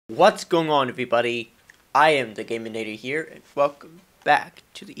What's going on, everybody? I am the Gaminator here, and welcome back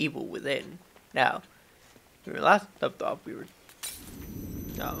to the Evil Within. Now, when we last left off, we were...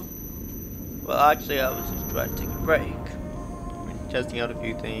 No. Well, actually, I was just trying to take a break. We were testing out a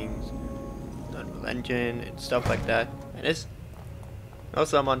few things, Unreal Engine, and stuff like that. And it's...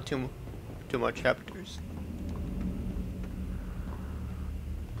 Also, I'm on two more chapters.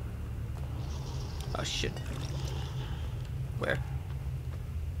 Oh, shit. Where?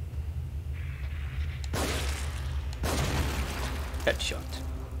 Headshot.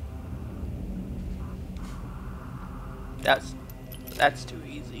 That's too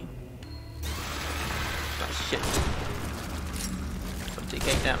easy. Oh shit. I'm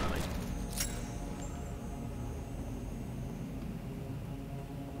taking down on me.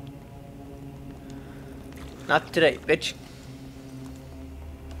 Not today, bitch.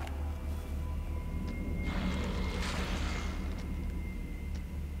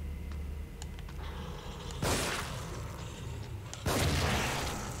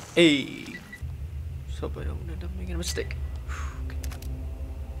 Hey, just hope I don't end up making a mistake.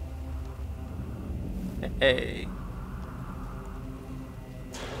 Hey.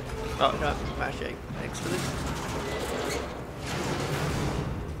 Oh, no, mash egg. Thanks for this.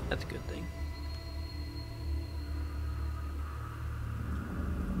 That's a good thing.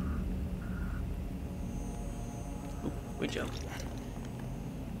 Ooh, we jumped.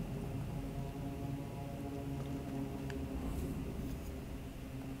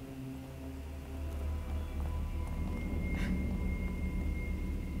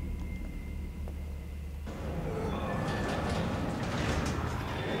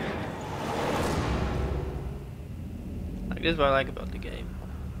 This is what I like about the game.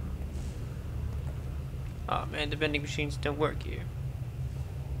 Oh man, the vending machines don't work here.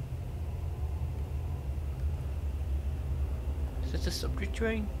 Is this a subject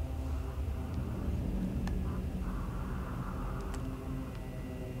train?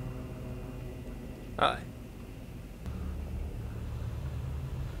 Alright.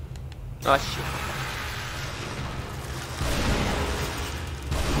 Oh shit.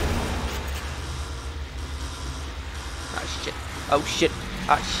 Oh shit.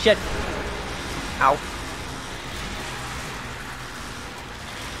 Oh shit. Ow.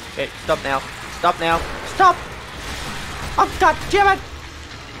 Okay, stop now. Stop now. Stop! Oh god damn it!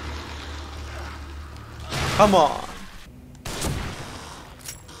 Come on.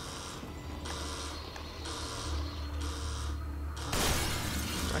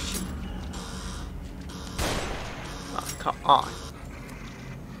 Oh shit. Oh, come on.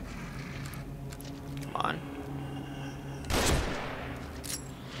 Come on.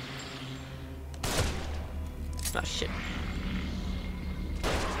 Oh shit.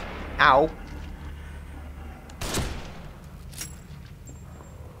 Ow.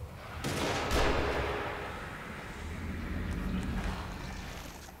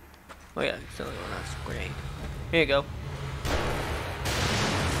 Oh yeah, it's only one last grenade. Here you go.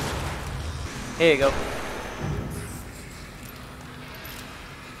 Here you go.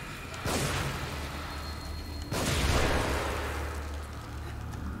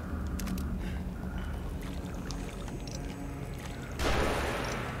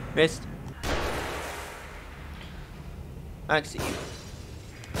 Missed. I see you.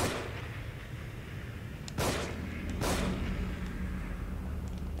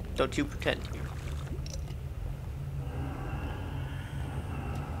 Don't you pretend here.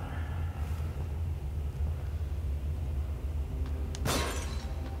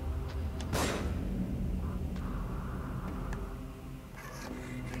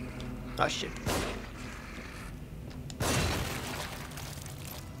 Oh shit.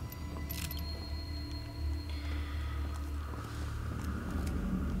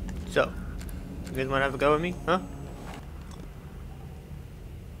 So, you guys wanna have a go with me, huh?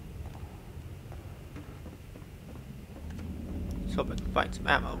 Let's hope I can find some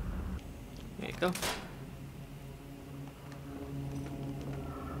ammo. There you go.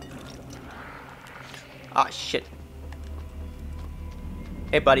 Ah, shit.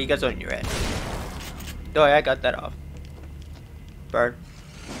 Hey, buddy, you guys on your head. Oh, yeah, I got that off. Burn.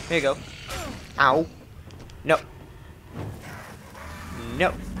 Here you go. Ow. No.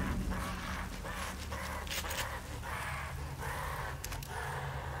 No.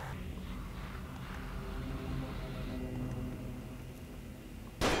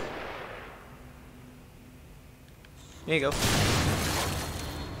 There you go.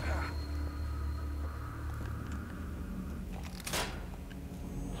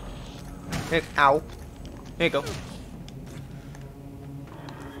 Here, ow. There you go.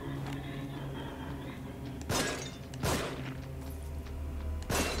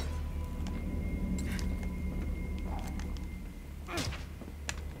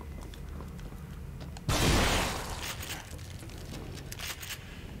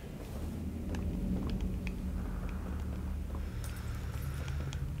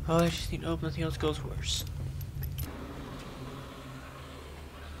 Oh, I just need to hope nothing else goes worse.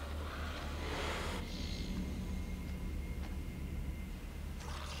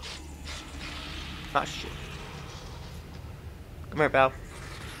 Ah, shit. Come here, pal.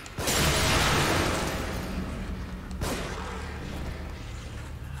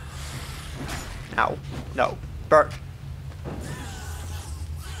 Ow. No. Burn.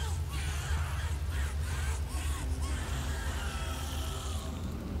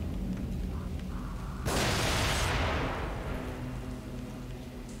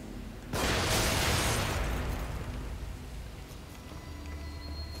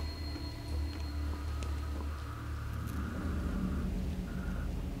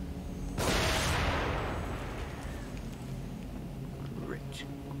 Rich.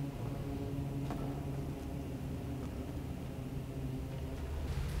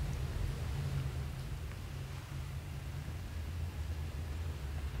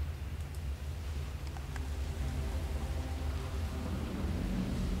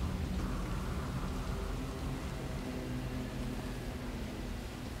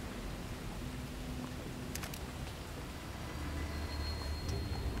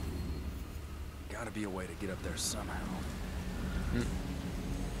 Gotta be a way to get up there somehow.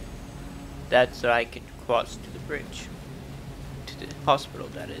 That's so I can cross to the bridge. To the hospital,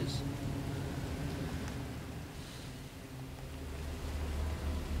 that is.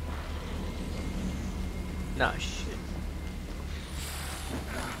 Nah, shit.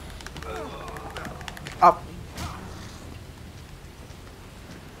 Up.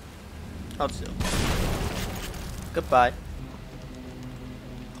 Hold still. Goodbye.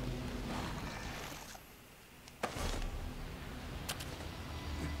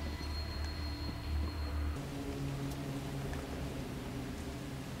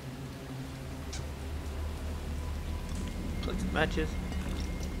 Collect some matches.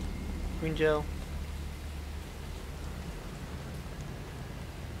 Green gel.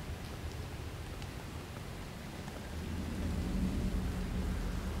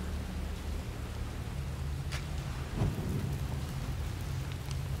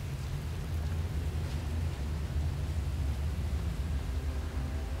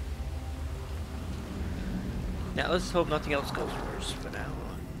 Now let's hope nothing else goes worse for now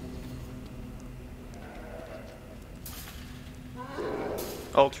on.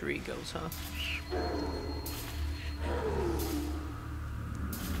 Alter egos, huh?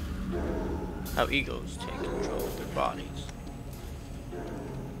 How egos take control of their bodies.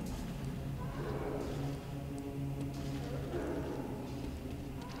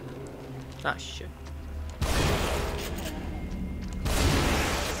 Ah, shit.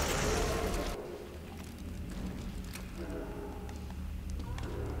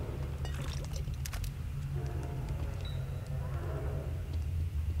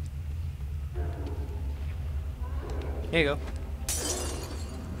 Here you go.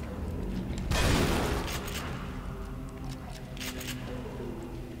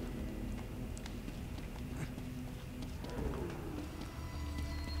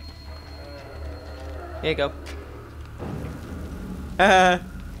 Here you go. Man,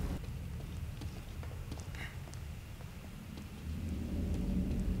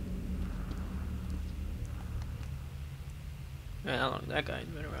 how long that guy's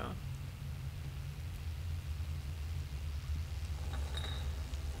been around?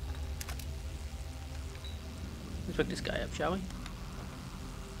 Let's pick this guy up, shall we?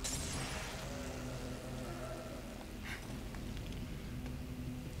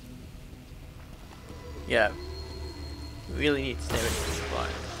 Yeah. We really need to stay ready for supply.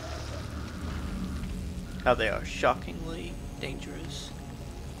 How they are shockingly dangerous.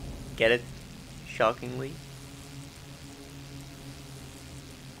 Get it? Shockingly.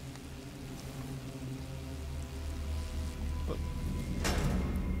 Whoop.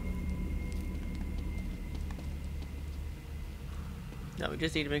 Now we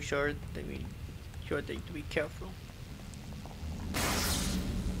just need to make sure that to be careful.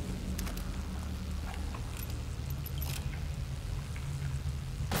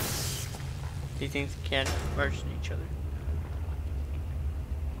 These things can't merge in each other.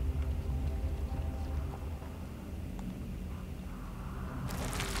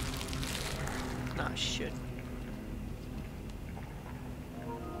 Ah, shit.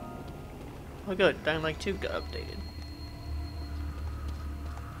 Oh good, Dying Light 2 got updated.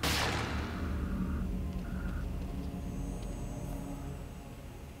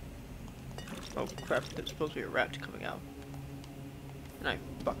 Oh crap, there's supposed to be a rat coming out. And I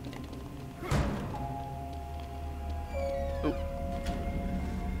fucked it. Ooh.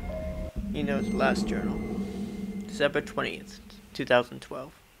 You know, the last journal. December 20th,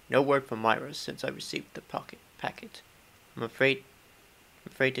 2012. No word from Myra since I received the packet. I'm afraid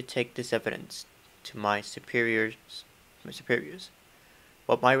to take this evidence to my superiors.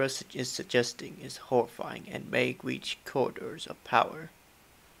 What Myra is suggesting is horrifying and may reach corridors of power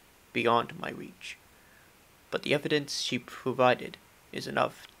beyond my reach. But the evidence she provided is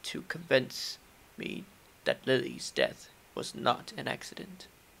enough to convince me that Lily's death was not an accident.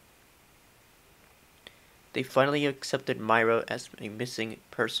 They finally accepted Myra as a missing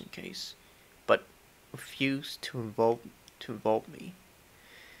person case, but refused to involve me.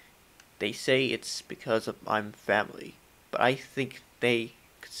 They say it's because of I'm family, but I think they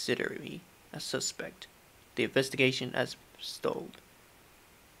consider me a suspect. The investigation has stalled.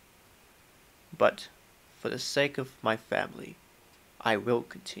 But for the sake of my family, I will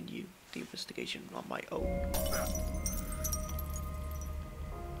continue the investigation on my own.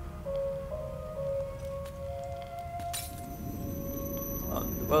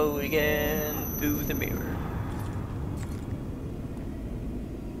 On the road again, through the mirror.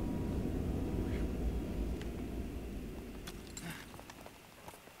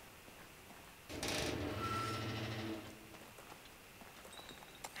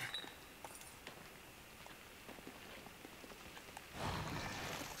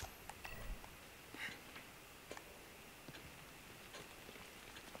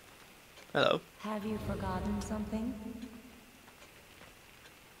 Hello. Have you forgotten something?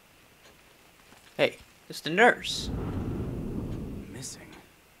 Hey, it's the nurse. Missing,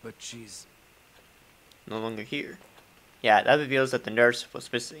 but she's No longer here. Yeah, that reveals that the nurse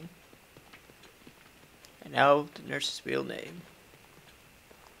was missing. And now the nurse's real name.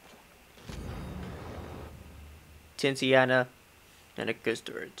 Tiziana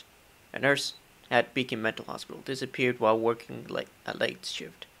Nanakusturit, a nurse at Beacon Mental Hospital, disappeared while working a late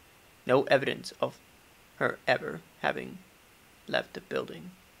shift. No evidence of her ever having left the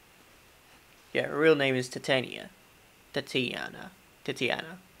building. Yeah, her real name is Tatiana.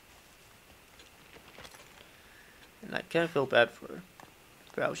 And I kind of feel bad for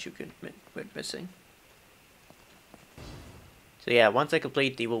how she went missing. So yeah, once I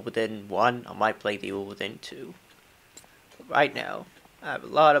complete the Evil Within 1, I might play the Evil Within 2. But right now, I have a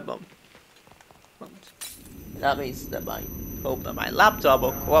lot of them. That means that I hope that my laptop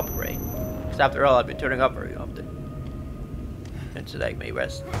will cooperate. Because after all, I've been turning up very often. And so that I may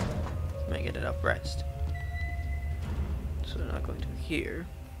rest. May get enough rest. So I'm not going to here.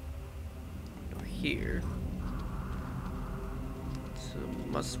 Or here. So it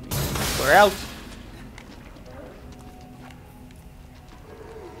must be somewhere else.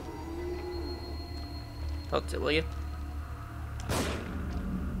 Hold it, will you?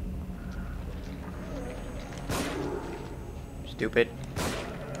 Stupid.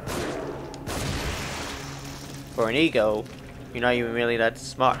 For an ego, you're not even really that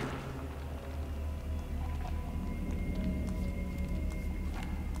smart.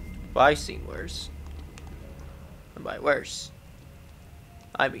 But I've seen worse. And by worse,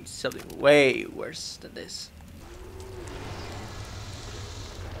 I mean something way worse than this.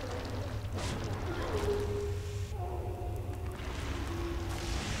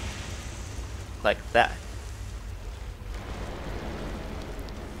 Like that.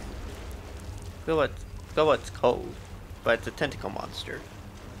 I forgot what it's called, but it's a tentacle monster.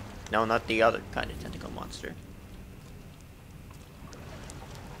 No, not the other kind of tentacle monster.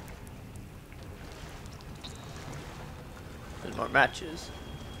 There's more matches.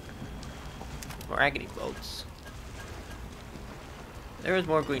 More agony bolts. There is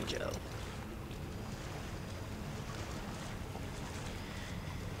more green gel.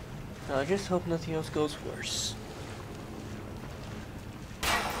 I just hope nothing else goes worse.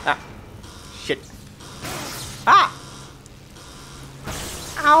 Ah! Shit. Ah!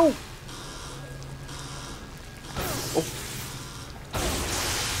 Ow! Oh.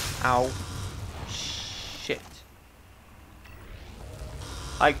 Ow. Shit.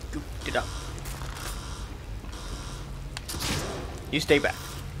 I goofed it up. You stay back.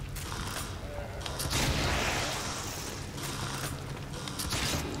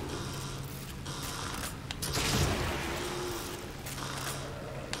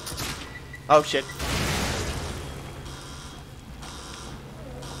 Oh shit.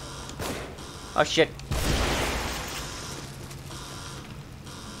 Oh shit.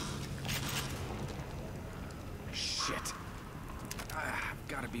 shit. I've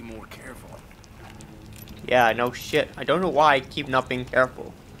got to be more careful. Yeah, no shit. I don't know why I keep not being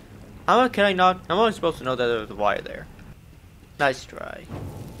careful. How can I not? I'm only supposed to know that there's a wire there. Nice try.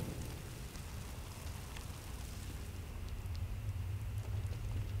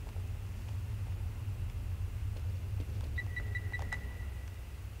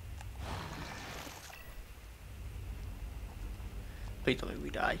 Please don't make me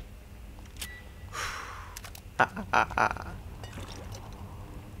die. Ha ha ha.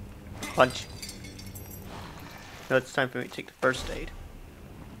 Punch. Now it's time for me to take the first aid.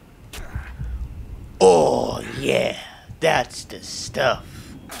 Oh yeah, that's the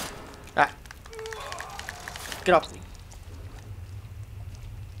stuff. Ah. Get off me.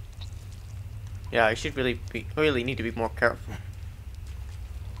 Yeah, I should really need to be more careful.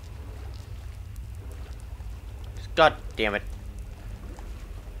 God damn it.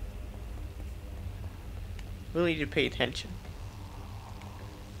 Really need to pay attention.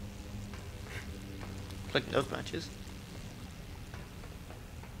 Like those matches.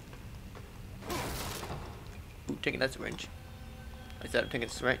 Ooh, taking that syringe. I said I'm taking a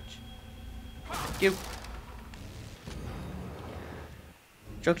syringe. Thank you.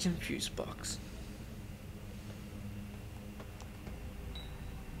 Junction fuse box.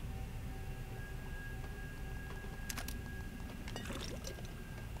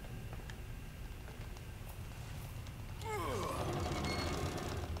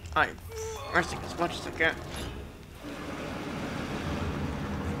 I'm pressing as much as I can.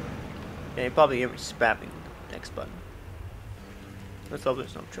 Yeah, you probably hear me spamming the next button. Let's hope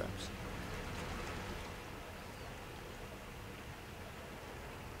there's no traps.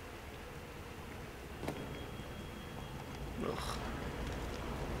 Ugh.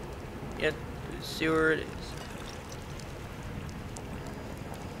 Yet, the sewer it is.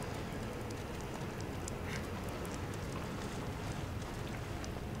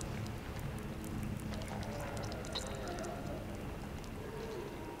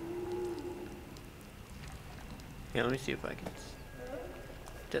 Yeah, let me see if I can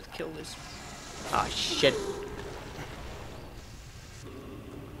just kill this. Ah, shit.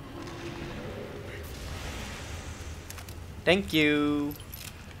 Thank you.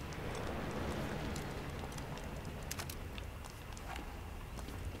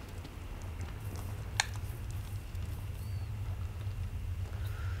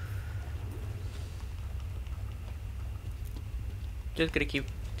 Just gonna keep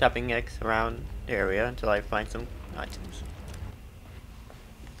tapping X around the area until I find some items.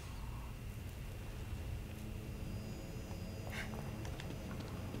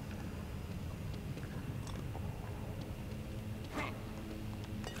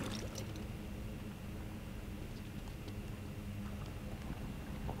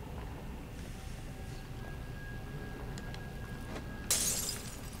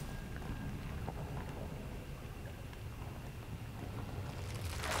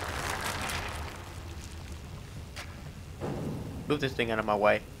 Move this thing out of my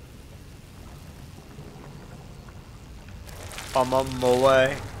way. I'm on my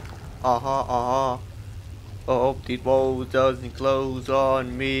way. I hope these walls doesn't close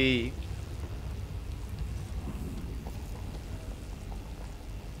on me.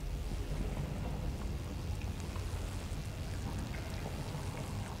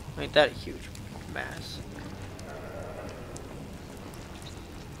 Ain't that a huge mass?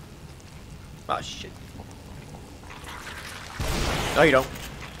 Oh shit. No, you don't.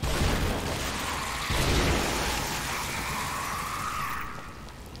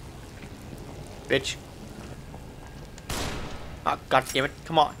 Bitch. Ah, god damn it.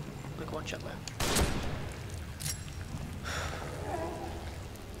 Come on. Look, one shot left.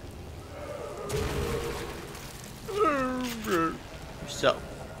 So.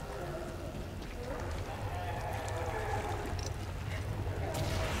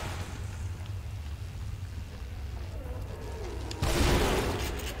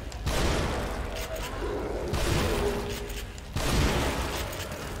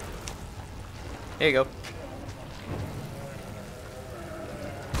 There you go.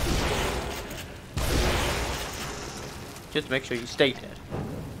 Just make sure you stay dead.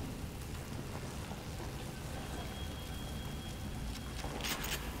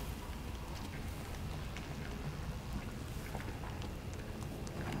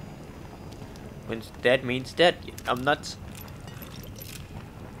 When dead means dead. I'm nuts.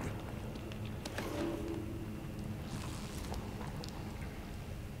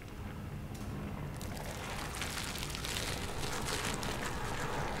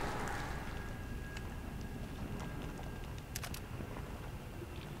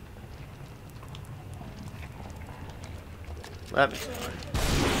 That makes it hard.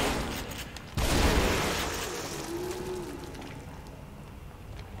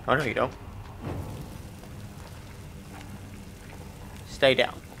 Oh no, you don't. Stay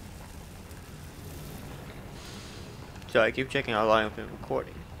down. So I keep checking how long I've been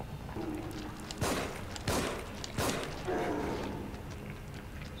recording.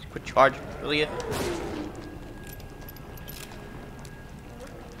 Just quit charging, will ya?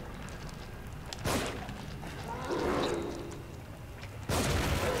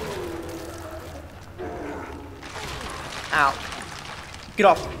 Get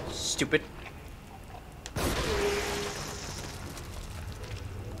off, stupid.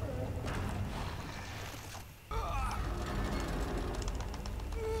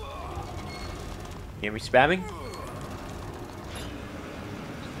 You hear me spamming?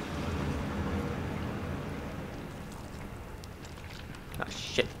 Oh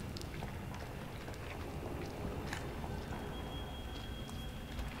shit.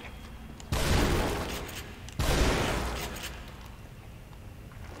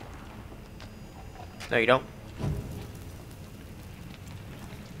 No, you don't.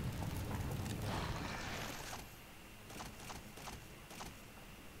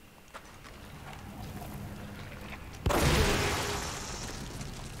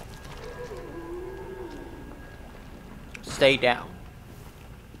 Stay down.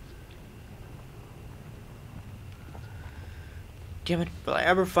 Damn it, will I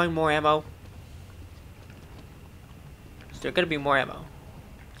ever find more ammo? Is there gonna be more ammo?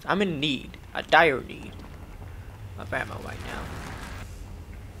 I'm in need, a dire need of ammo right now.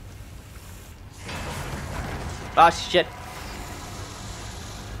 Ah, shit.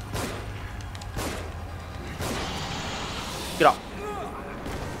 Get off.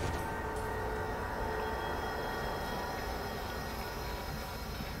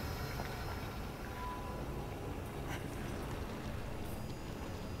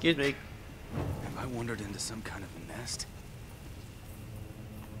 Excuse me. Have I wandered into some kind of nest?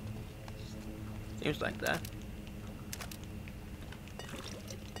 Seems like that.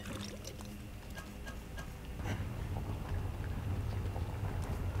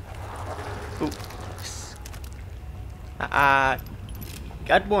 Ooh.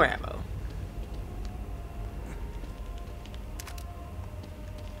 Got more ammo.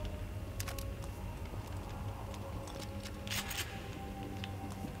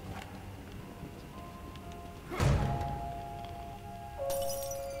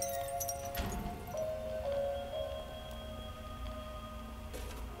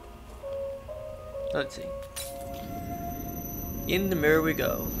 Let's see. In the mirror we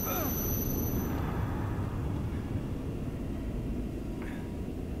go.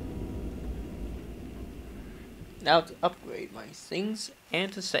 Now to upgrade my things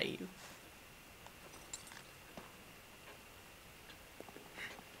and to save.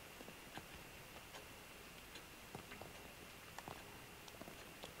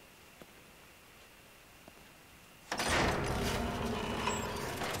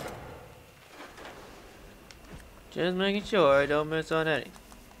 Just making sure I don't miss on anything.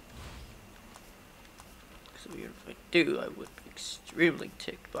 So if I do, I would be extremely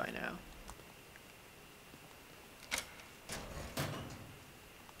ticked by now.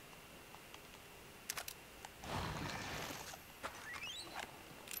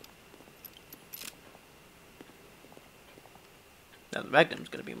 Now the Magnum's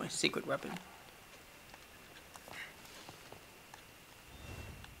gonna be my secret weapon.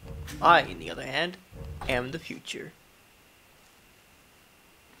 I, on the other hand, am the future.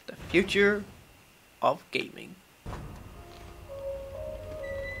 The future of gaming.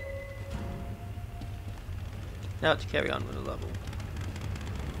 Now to carry on with the level.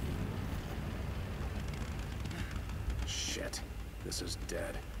 Shit. This is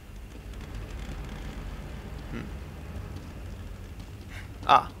dead.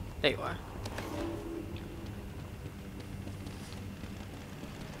 Ah, there you are.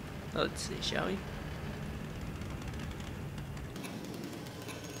 Let's see, shall we?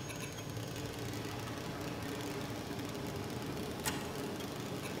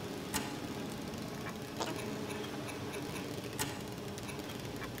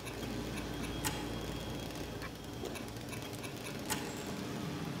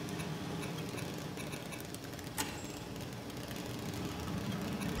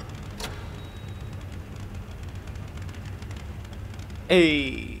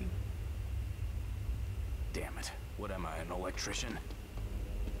 Hey. Damn it. What am I, an electrician?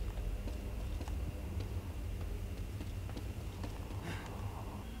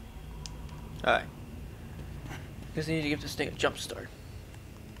 Alright. Guess I need to give this thing a jump start.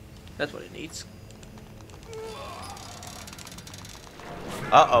 That's what it needs.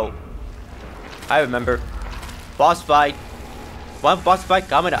 Uh-oh. I remember. Boss fight. One boss fight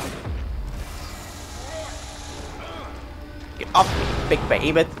coming up. Get off me, big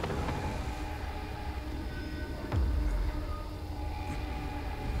behemoth.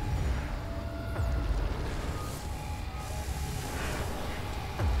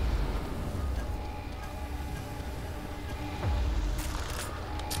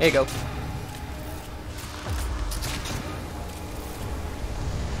 Here you go.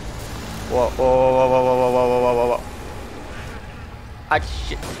 Whoa, whoa, whoa, whoa, whoa, whoa, whoa, whoa, whoa, whoa. Ah,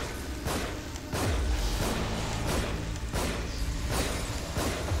 shit.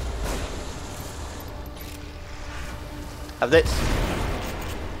 Have this.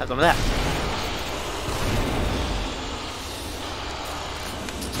 Have some of that.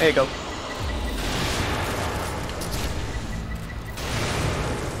 There you go.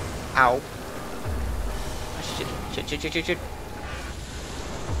 Ow. Ah, shit. Shit, shit, shit, shit, shit.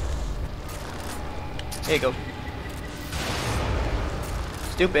 There you go.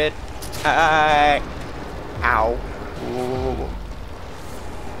 Stupid. Ow. Whoa.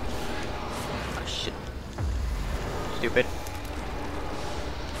 Oh, shit. Stupid.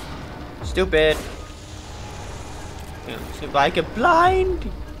 Stupid. See if I can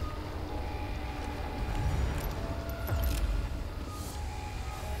blind.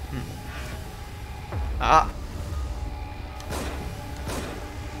 Ah.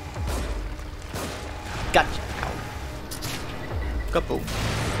 Gotcha. Ow. Kaboom.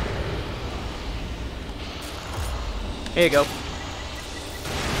 Here you go.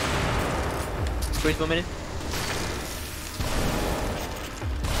 Freeze 1 minute.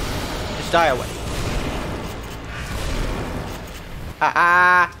 Just die away.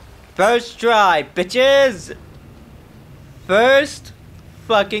 Ah! First try, bitches! First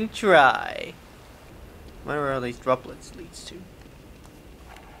fucking try. I wonder where all these droplets leads to.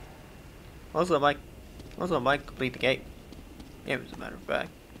 Also, I might complete the game. Game, as a matter of fact.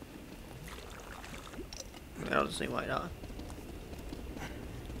 I don't see why not.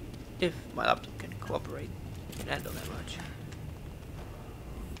 If my laptop can cooperate and handle that much.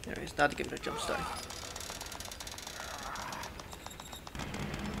 Anyways, not to give it a jump start.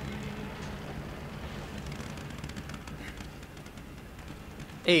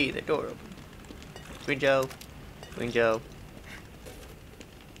 Hey, the door open. Green Joe. Green Joe.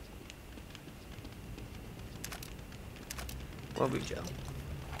 More Green Joe.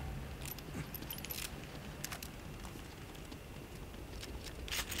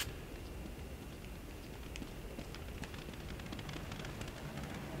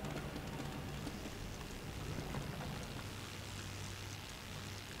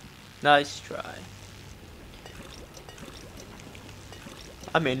 Nice try.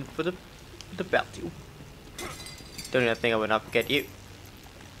 I'm in for the battle. Don't even think I would not forget you.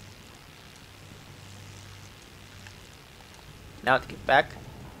 Now to get back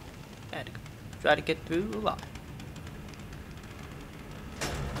and try to get through alive.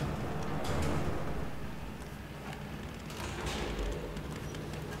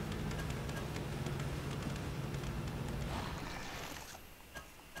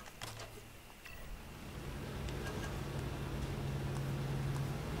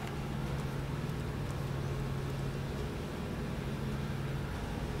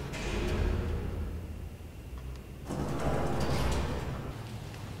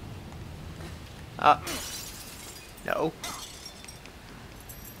 No.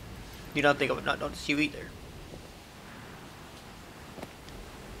 You don't think I would not notice you either.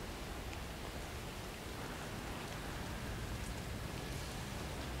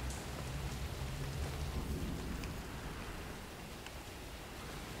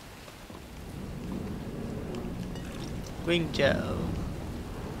 Green Joe.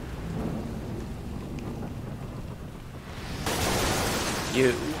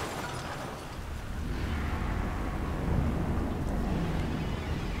 You.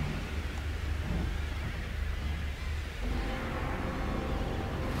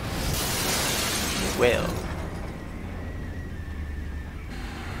 Will.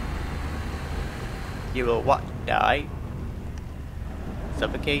 You will what? Die?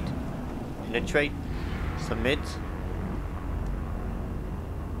 Suffocate? Penetrate? Submit?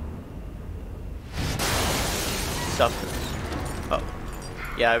 Suffer. Oh.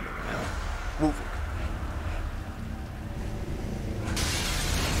 Yeah, I remember. Ruvik.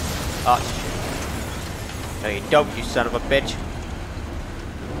 Oh, shit. No, you don't, you son of a bitch.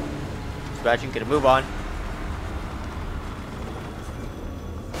 Scratching, gonna move on.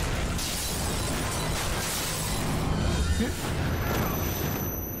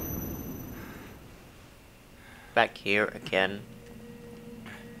 Back here again.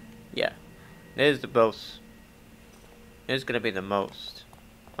 Yeah. This is the most. This is gonna be the most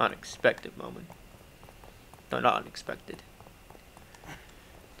unexpected moment. No, not unexpected.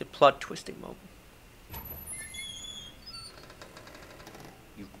 The plot twisting moment.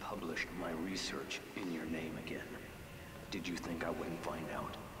 You published my research in your name again. Did you think I wouldn't find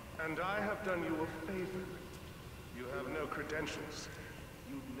out? And I have done you a favor. You have no credentials.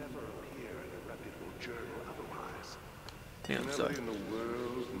 You'd never appear in a reputable journal otherwise. Yeah, I'm sorry. Nobody in the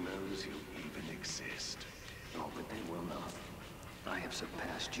world knows you even exist. Oh, but they will know. I have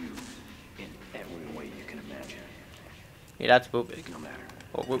surpassed you in every way you can imagine. Yeah, that's Ruvik. No matter.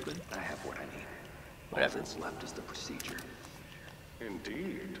 Or Rubin. I have what I need. Whatever. All that's left is the procedure.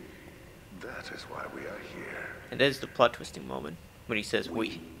 Indeed. That is why we are here. And there's the plot twisting moment when he says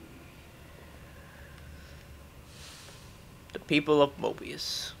we. The people of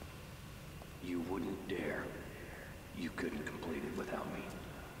Mobius. You wouldn't dare. You couldn't complete it without me.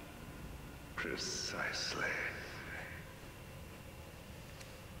 Precisely.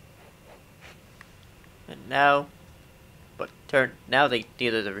 And now, now these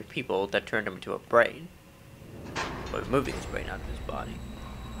are the people that turned him into a brain. By removing his brain out of his body.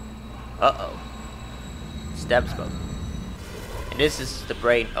 Uh-oh. Stabs both. And this is the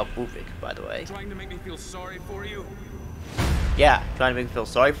brain of Ruvik, by the way. Trying to make me feel sorry for you? Yeah, trying to make me feel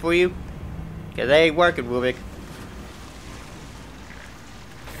sorry for you. Because they ain't working, Ruvik.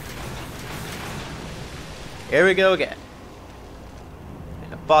 Here we go again.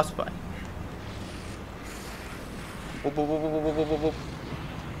 In a boss fight. Whoop, whoop, whoop, whoop, whoop, whoop, whoop.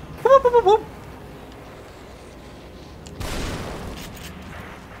 Whoop, whoop, whoop, whoop.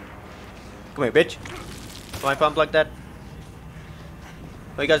 Come here, bitch. My pump like that?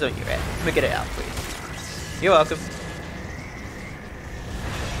 What you guys doing here, Ed? Let me get it out, please. You're welcome.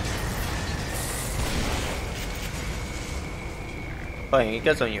 Oh, you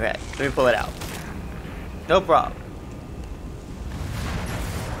got on your head. Let me pull it out. No problem.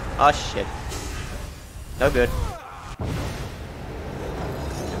 Oh shit. No good.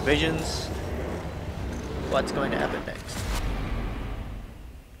 Visions. What's going to happen next?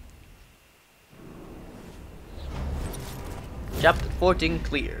 Chapter 14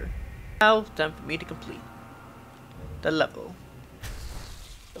 clear. Now, time for me to complete the level.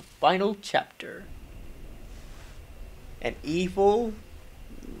 The final chapter. An evil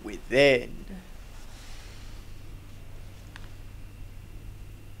within.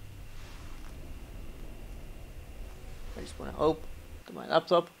 I just want to hope that my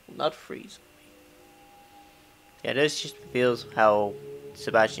laptop will not freeze. Yeah, this just reveals how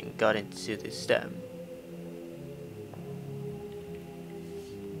Sebastian got into the stem.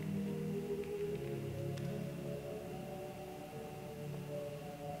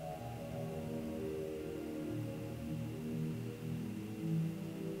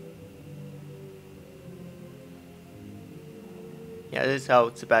 Yeah, this is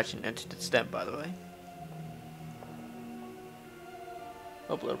how Sebastian entered the stem, by the way.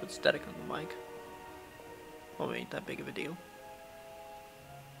 Hope a little bit static on the mic. Well, ain't that big of a deal.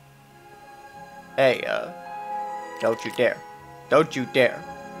 Hey, don't you dare. Don't you dare.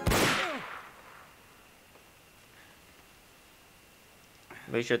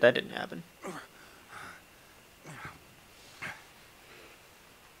 Make sure that didn't happen.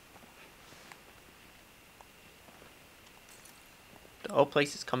 The whole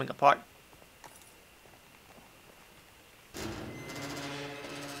place is coming apart.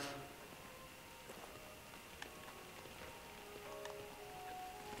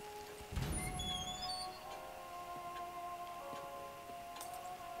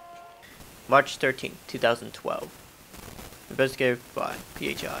 March 13th, 2012. Investigated by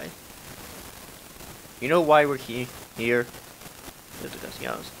PHI. You know why we're here?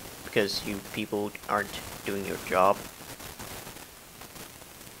 Because you people aren't doing your job.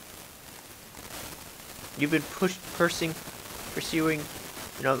 You've been pursuing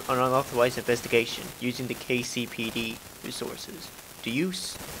an unauthorized investigation using the KCPD resources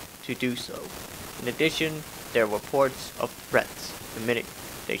to do so. In addition, there are reports of threats and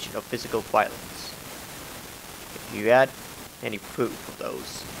manipulation of physical violence. If you had any proof of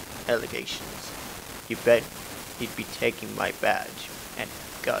those allegations, you bet he'd be taking my badge and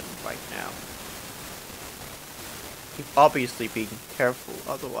gun right now. You've obviously been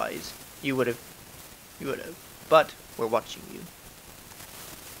careful, otherwise you would have. But we're watching you.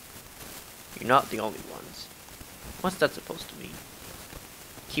 You're not the only ones. What's that supposed to mean?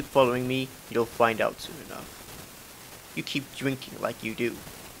 Keep following me, you'll find out soon enough. You keep drinking like you do.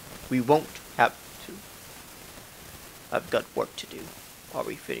 We won't have to. I've got work to do. Are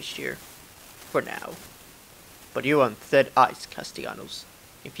we finished here? For now. But you're on thin ice, Castellanos.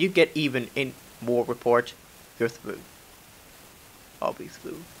 If you get even in more report, you're through. I'll be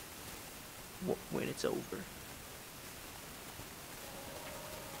through. When it's over.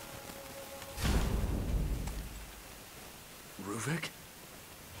 Ruvik?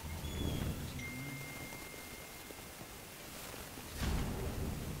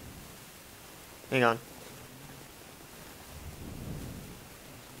 Hang on.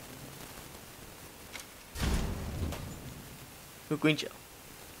 Ooh, green gel.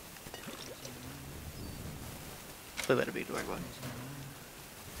 Hopefully that'll be the right one.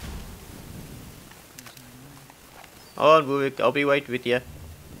 Hold on, Ruvik. I'll be right with you.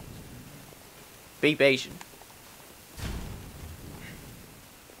 Be patient.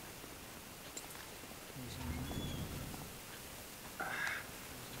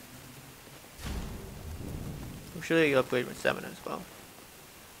 I'm sure you upgrade my stamina as well.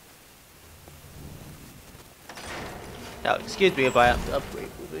 Now, excuse me if I have to upgrade,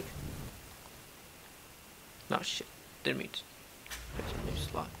 Ruvik. No, shit. Didn't mean to. There's a new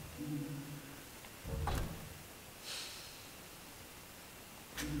slot.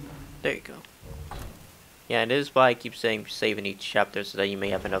 There you go. Yeah, and this is why I keep saying save in each chapter so that you may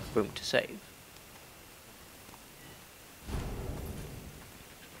have enough room to save.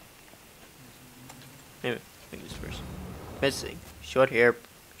 Anyway, make this first. Missing. Short hair,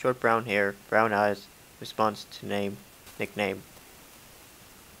 short brown hair, brown eyes, response to name, nickname.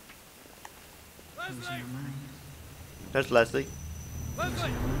 Leslie! There's Leslie.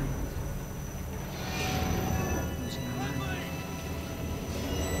 Leslie!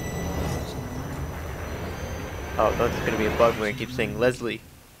 Oh, that's gonna be a bug where it keeps saying Leslie.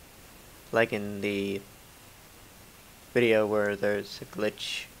 Like in the video where there's a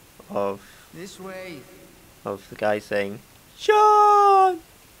glitch of This way. of the guy saying, Sean!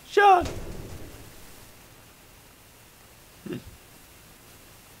 Sean!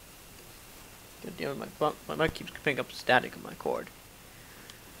 God damn it, my mic keeps picking up static on my cord.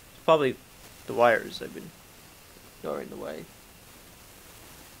 It's probably the wires I've been ignoring the way.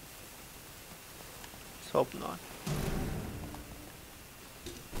 Let's hope not.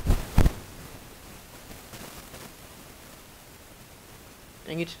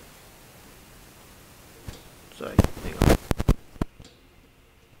 Dang it. Sorry, hang on.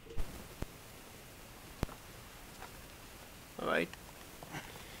 Alright.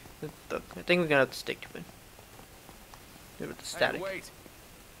 Look, I think we're gonna have to stick to it. With the static. Hey, wait.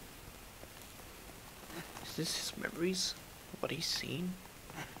 Is this his memories? What he's seen?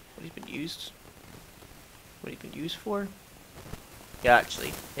 What he's been used? What he's been used for? Yeah,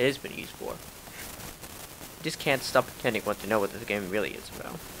 actually, it has been used for. I just can't stop pretending want to know what this game really is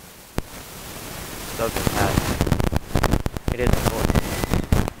about. Doesn't have. It is important.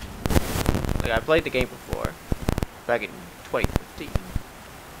 Like, I played the game before, back in 2015.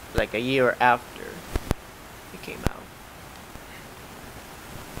 Like a year after it came out.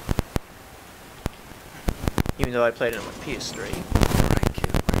 Even though I played it on my PS3. Alright,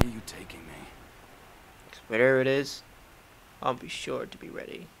 kid, where are you taking me? Whatever it is, I'll be sure to be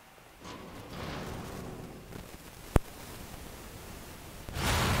ready.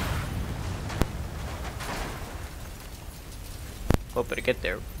 Hope to get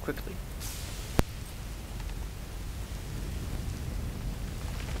there quickly.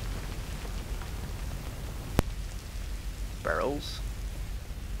 Barrels?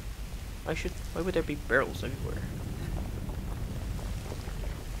 Why would there be barrels everywhere?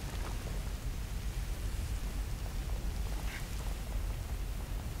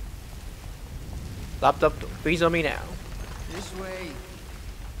 Laptop, don't freeze on me now. This way.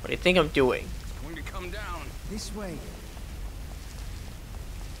 What do you think I'm doing? It's going to come down. This way.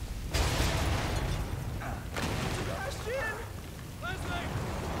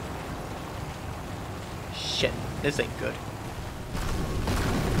 Shit, this ain't good.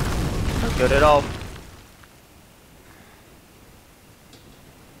 Not good at all.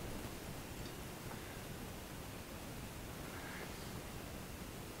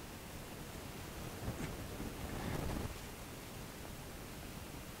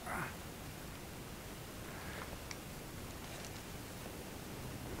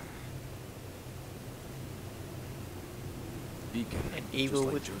 Beacon. An evil just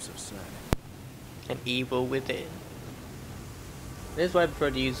like with Joseph said. an evil within. This is why I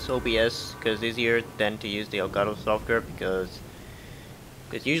prefer to use OBS, because it's easier than to use the Elgato software, because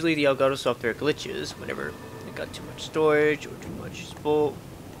usually the Elgato software glitches whenever it got too much storage or too much spool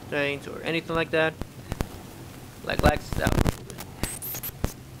things or anything like that. Like lags it out a little bit.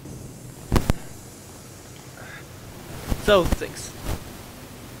 So things.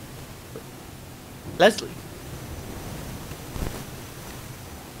 Leslie.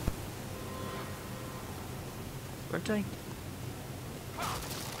 Aren't I?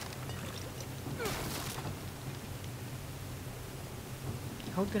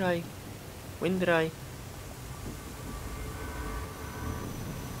 How did I? When did I?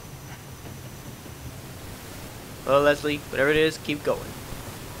 Well, Leslie, whatever it is, keep going.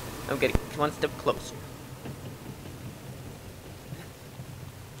 I'm getting one step closer.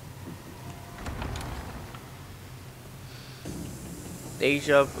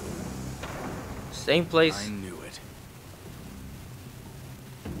 Deja vu. Same place. I knew it.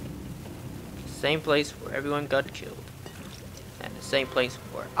 same place where everyone got killed. And the same place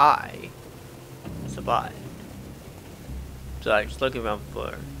where I survived. So I was looking around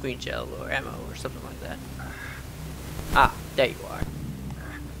for green gel or ammo or something like that. Ah, there you are.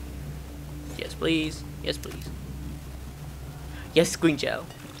 Yes, please. Yes, please. Yes, green gel.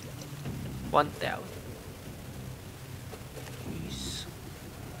 1,000. Jeez.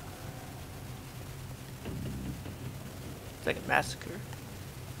 It's like a massacre.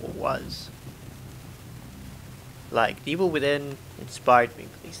 Or was. Like, the Evil Within inspired me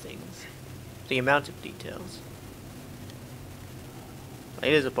for these things. The amount of details. Like,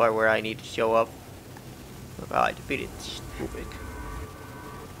 it is a part where I need to show up. Well, I defeated ruvik.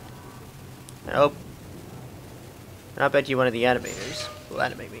 I hope. And I bet you one of the animators will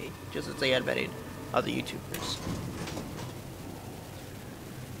animate me, just as they animated other YouTubers.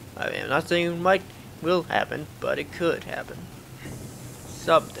 I mean, I'm not saying it will happen, but it could happen.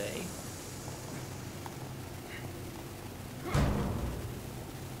 Someday.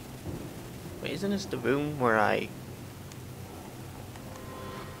 Wait, isn't this the room where I...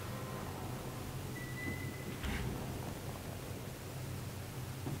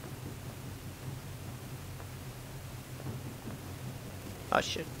 Oh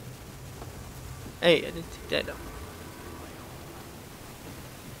shit. Hey, I didn't take that up.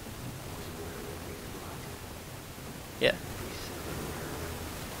 Yeah.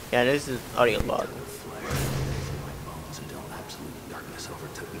 Yeah, this is audio log. My bones until absolute darkness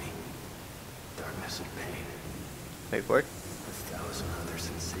overtook me. Darkness and pain. Wait for it. 1,000 other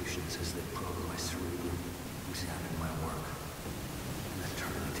sensations as they probe my cerebrum, examine my work. An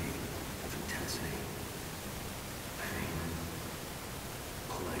eternity of intensity. Pain.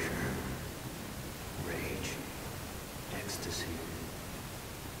 Pleasure. Rage. Ecstasy.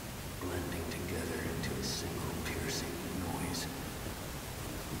 Blending together into a single piercing noise.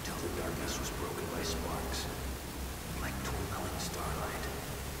 Until the darkness was broken by sparks. Like twinkling starlight.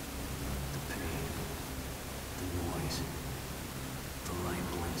 The pain. The noise. The light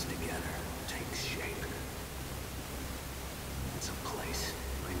blends together, takes shape. It's a place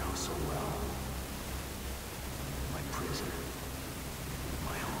I know so well. My prison.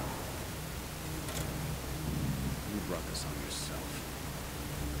 My home. You brought this on yourself.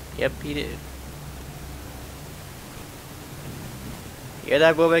 Yep, he did. You hear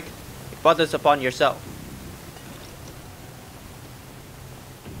that, ruvik? You brought this upon yourself.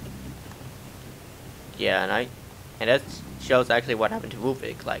 Yeah, and that shows actually what happened to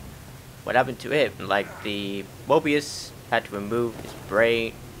ruvik. Like, what happened to him. Like, the Mobius had to remove his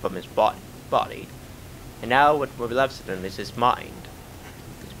brain from his body. And now what we're left of him is his mind.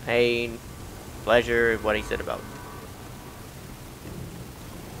 His pain, pleasure, what he said about.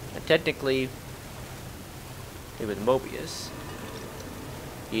 And technically, he was Mobius.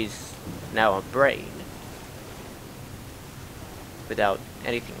 He's now a brain. Without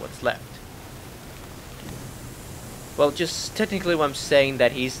anything what's left. Well, just technically what I'm saying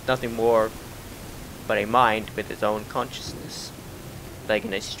that he's nothing more but a mind with his own consciousness. Like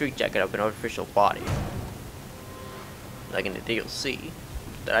in a street jacket of an artificial body. Like in the DLC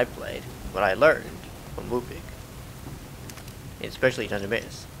that I played, what I learned from ruvik. Especially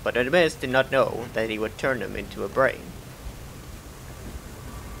Dundemis. But Dundemis did not know that he would turn him into a brain.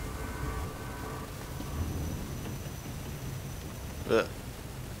 Ugh.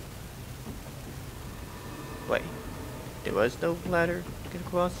 Wait. There was no ladder to get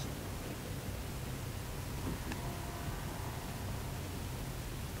across?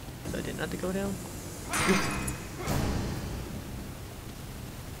 So I didn't have to go down?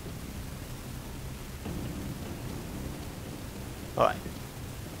 Alright.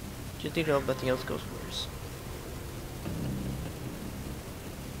 Just need to hope nothing else goes worse.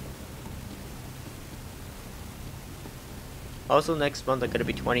 Also, next month I'm gonna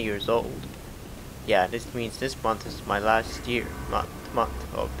be 20 years old. Yeah, this means this month is my last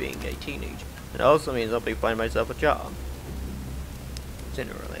month of being a teenager. It also means I'll be finding myself a job.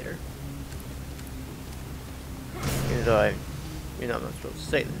 Sooner or later. Even though I'm not supposed to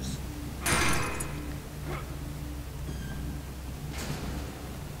say this.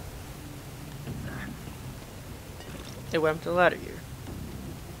 Hey, what happened to the ladder here?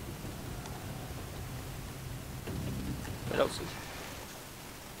 What else is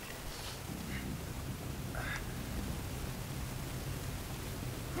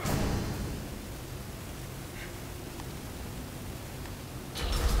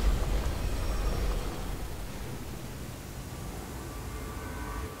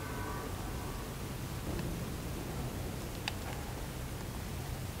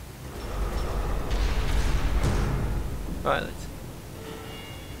Alright, let's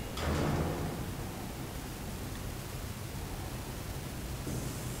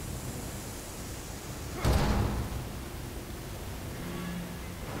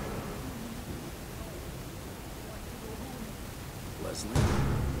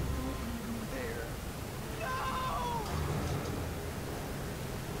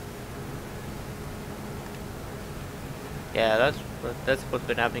Yeah, that's what's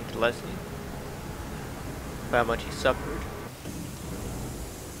been happening to Leslie. How much he suffered.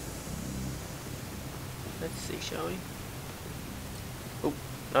 Let's see, shall we? Oh,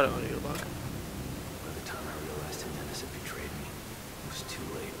 I don't want to lock. By the time I realized Jimenez had betrayed me, it was too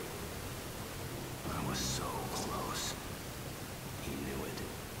late. I was so close. He knew it.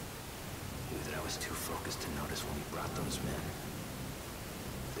 Knew that I was too focused to notice when he brought those men.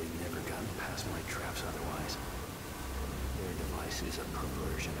 They'd never gotten past my traps otherwise. Their device is a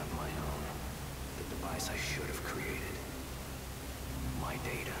perversion of my own. The device I should have created. My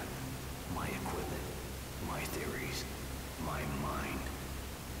data, my equipment, my theories, my mind.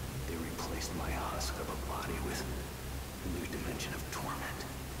 They replaced my husk of a body with a new dimension of torment.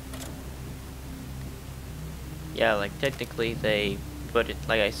 Yeah, like technically they put it,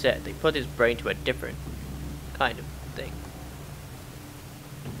 like I said, they put his brain to a different kind of thing.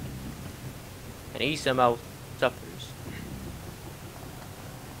 And he somehow suffers.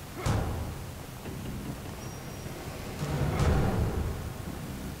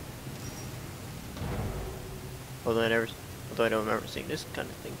 Although I don't remember seeing this kind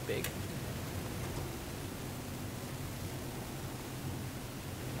of thing big.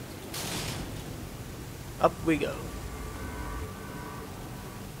 Up we go.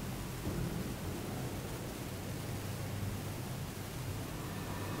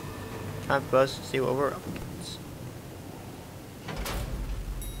 Time for us to see what we're up against.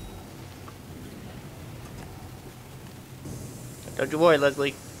 Don't you worry,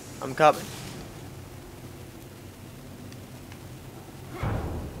 Leslie. I'm coming.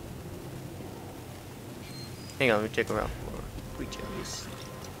 Hang on, let me check around for previous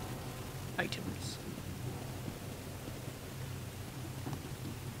items.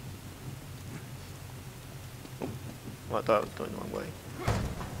 Oh, well, I thought I was going the wrong way.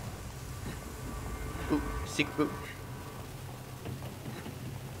 Ooh, secret room.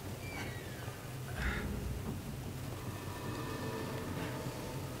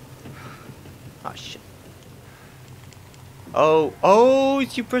 Ah, shit. Oh,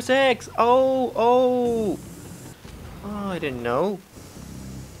 it's you press X. Oh, I didn't know.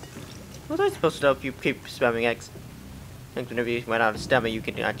 What was I supposed to know if you keep spamming X? I think whenever you run out of stamina, you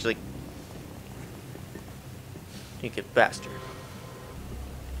can actually get faster.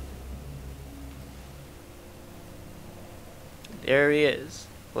 There he is,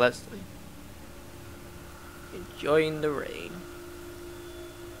 Leslie, enjoying the rain.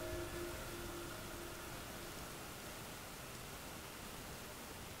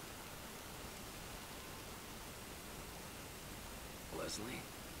 Leslie?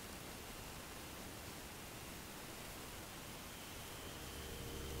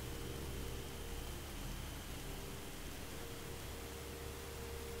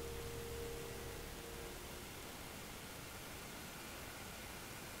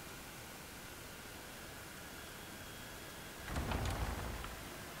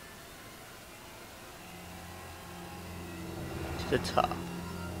 To the top.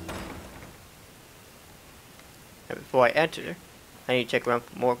 And before I enter, I need to check around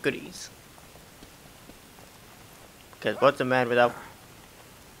for more goodies. Because what's a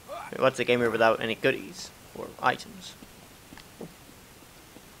gamer without any goodies or items?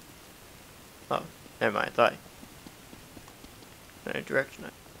 Oh, never mind. I thought in a direction.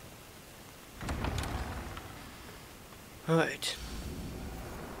 Alright.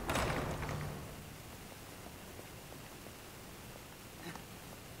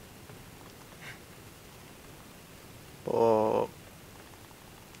 Oh,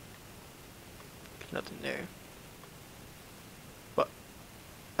 nothing there. What?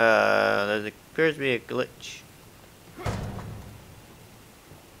 There appears to be a glitch.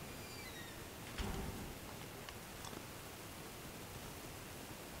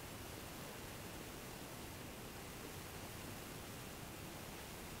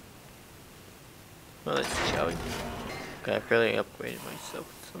 Well, let's see, shall we? Okay, I barely upgraded myself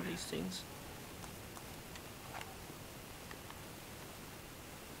with some of these things.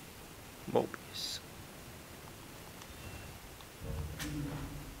 Mobius.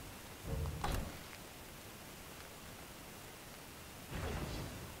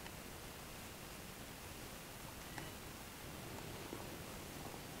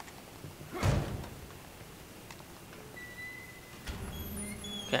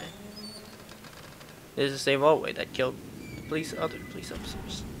 Okay. This is the same hallway that killed other police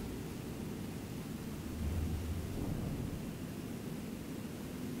officers.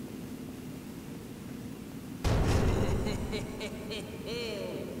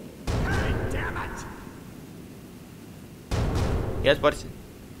 Damn it! Yes, what is it?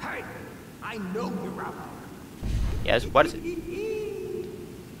 Hey! I know you're out there. Yes, what is it?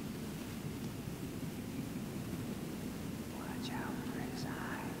 Watch out for his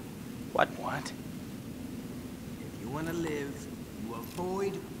eye. What? What? If you want to live, you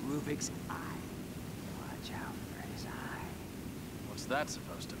avoid Ruvik's eye. Watch out for his eye. What's that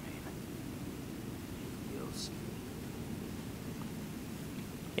supposed to mean? You'll see.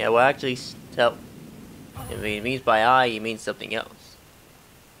 Yeah, well, actually, tell. I mean, it means by eye, he means something else.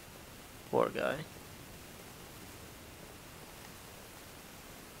 Poor guy.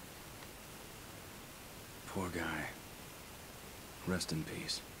 Poor guy. Rest in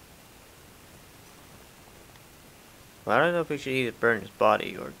peace. Well, I don't know if we should either burn his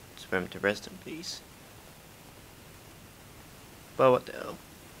body or for him to rest in peace. But what the hell?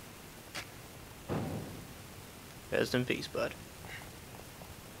 Rest in peace, bud.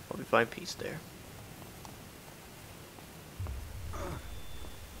 Hope you find peace there.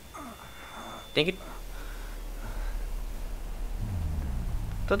 Dang it.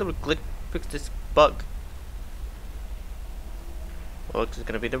 Thought they would fix this bug. Well, looks like it's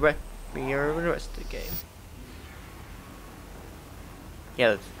gonna be the rest of the game. Yeah,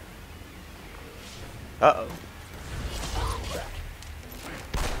 let's... Uh-oh.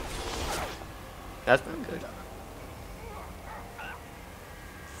 That's not good.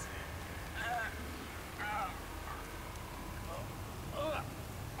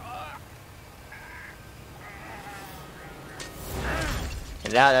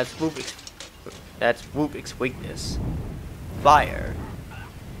 And now that's Rubik's weakness. Fire.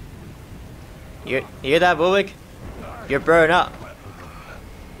 You hear that, Rubik? You're burned up.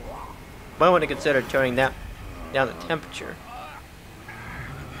 Might want to consider turning down the temperature.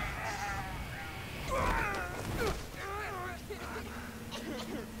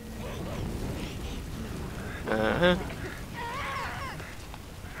 Uh-huh.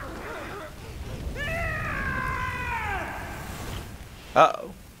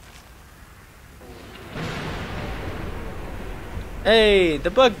 Uh-oh. Hey,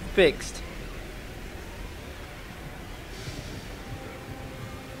 the bug fixed.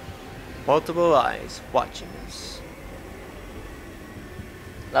 Multiple eyes watching us.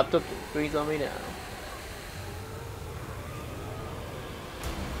 Laptop freeze on me now.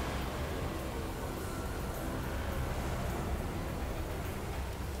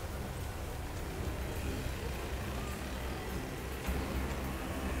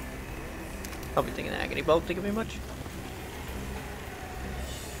 I'll be thinking agony bolt, thinking me much.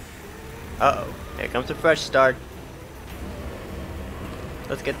 Uh-oh, here comes a fresh start.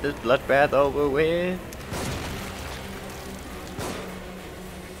 Let's get this bloodbath over with.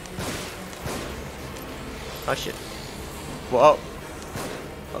 Oh shit. Whoa.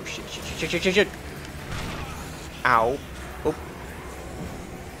 Oh shit. Ow. Oh.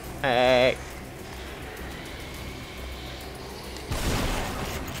 Hey.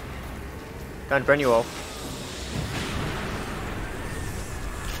 Can't burn you all.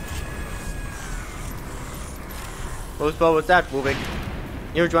 Whose ball was that, Rubik?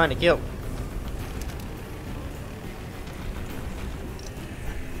 You were trying to kill.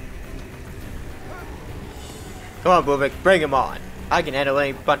 Come on, Rubik, bring him on. I can handle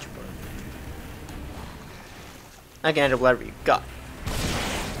any bunch of them. I can handle whatever you got.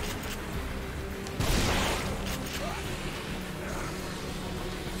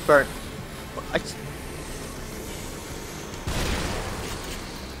 Burn.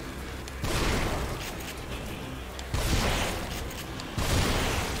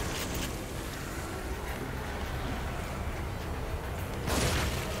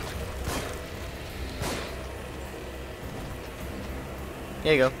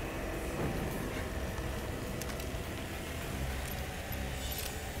 Here you go.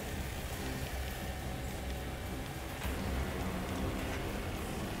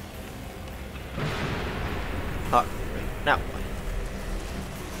 Oh, now what?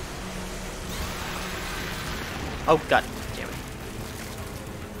 Oh god damn it.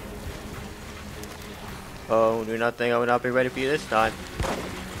 Oh, do not think I will not be ready for you this time.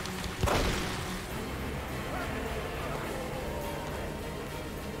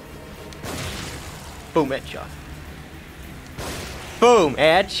 Boom, headshot. Boom,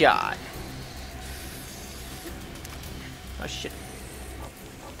 headshot. Oh shit.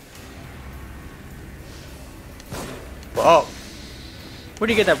 Whoa. Where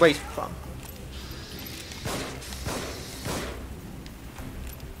do you get that race from?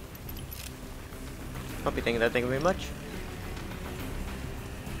 I'll be thinking that thing very much.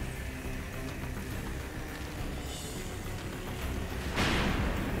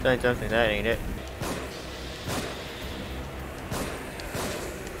 Saying something, that ain't it.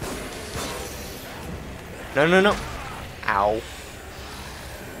 No, no, no. Ow.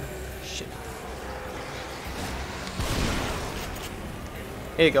 Shit.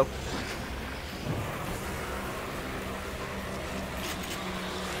 Here you go.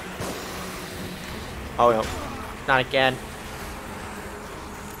 Oh no. Not again.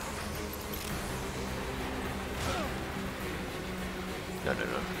 No, no,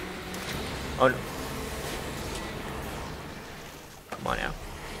 no. Oh no. Come on now.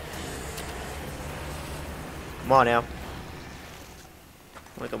 Come on now.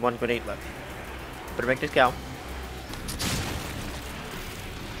 Only got 1 grenade left. Better make this count.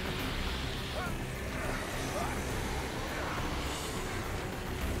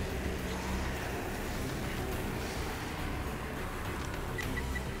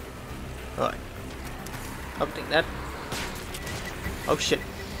 Alright. I'll take that. Oh shit.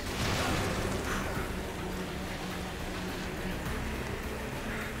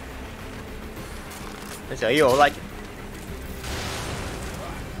 That's how you all like it.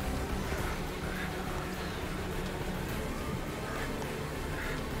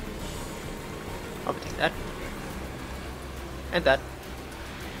 I'll take that. And that.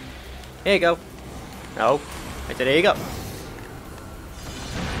 Here you go. No. I said there you go.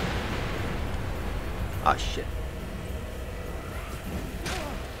 Oh shit.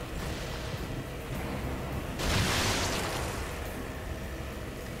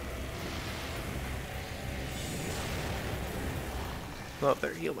 Well, I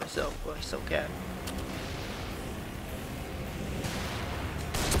better heal myself while I still can.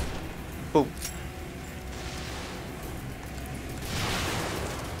 Boom.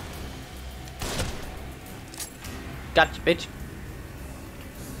 Gotcha, bitch.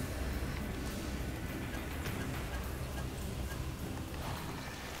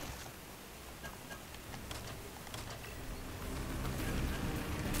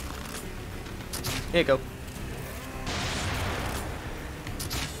 Here you go.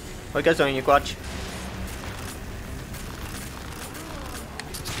 What goes on your watch?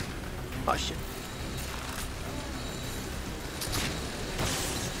 Oh shit.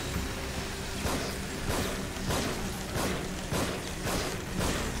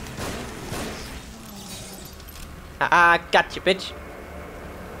 Gotcha, bitch.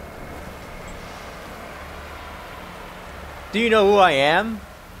 Do you know who I am?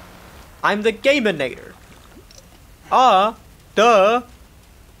 I'm the Gaminator. Duh.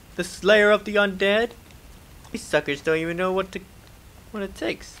 The Slayer of the Undead. These suckers don't even know what it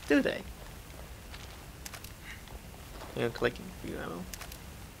takes, do they? Yeah, I'm collecting free ammo.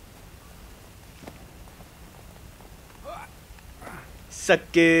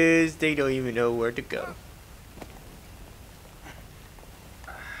 Suckers, they don't even know where to go.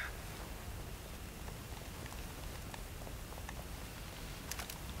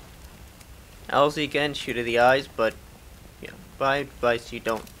 Also, you can shoot at the eyes, but yeah, by advice, you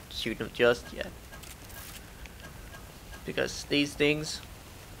don't shoot them just yet, because these things,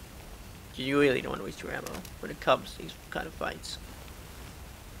 you really don't want to waste your ammo when it comes to these kind of fights.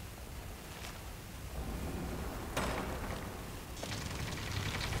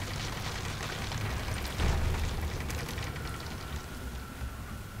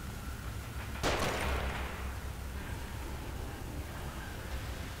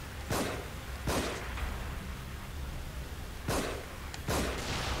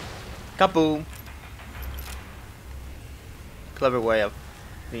 Kaboom! Clever way of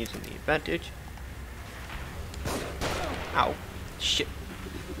using the advantage. Ow. Shit.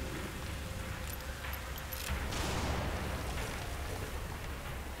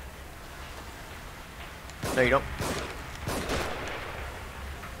 No, you don't.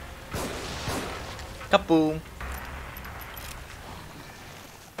 Kaboom!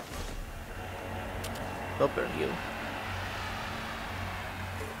 Well, burn you.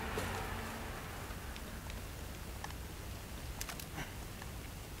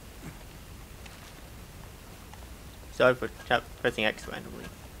 Sorry for pressing X randomly.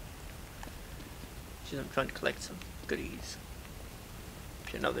 I'm trying to collect some goodies.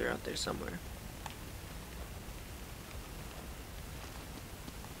 I know they're out there somewhere.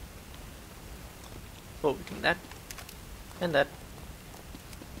 Oh, we can that. And that.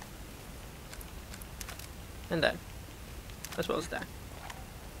 And that. As well as that.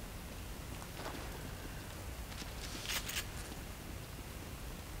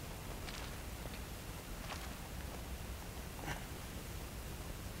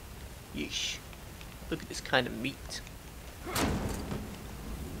 Yeesh. Look at this kind of meat.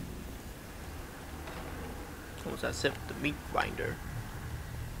 Almost as if the meat grinder.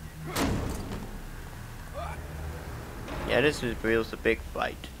 Yeah, this is real a big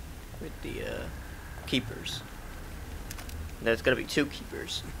fight with the keepers. And there's gonna be 2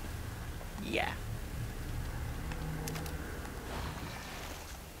 keepers. Yeah.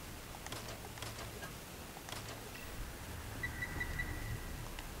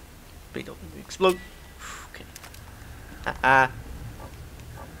 Please don't explode. Okay. Ah.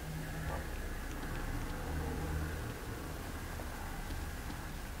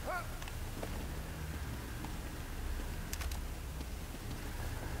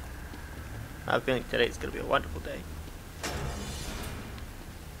 I have a feeling today's gonna be a wonderful day.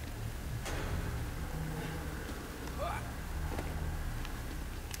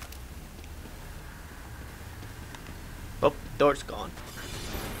 Oh, door's gone.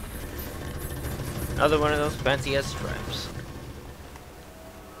 Another one of those fancy ass traps.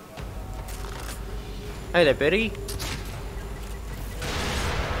 Hey there, Biddy.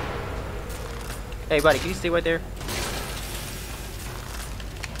 Hey, buddy, can you stay right there?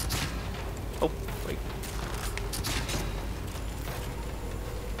 Oh, wait.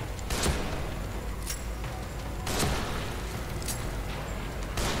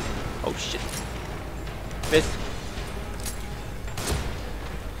 Oh, shit. Miss.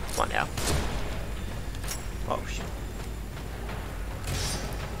 Come on now. Oh, shit.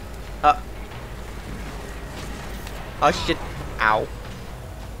 Oh, shit. Ow.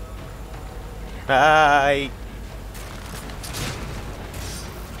 Bye.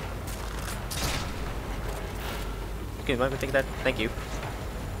 Okay, mind me take that? Thank you.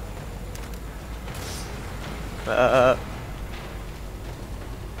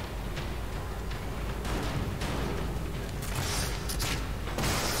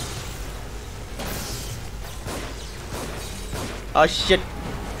 Oh shit!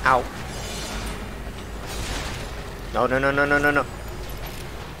 Ow! No, no, no, no, no, no, no!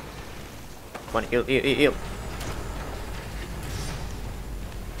 Come on, heal, heal, heal!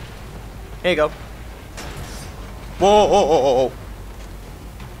 Here you go! Whoa! Whoa! Whoa! Whoa! Whoa.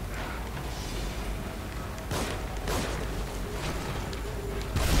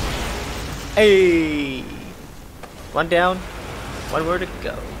 Hey! One down, one more to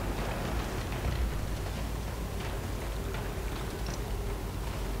go.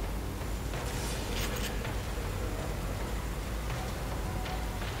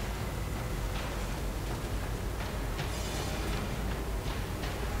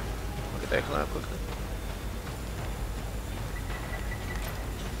 There, climb quickly.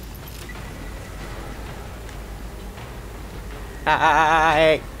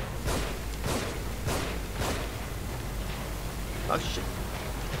 Hi. Oh shit.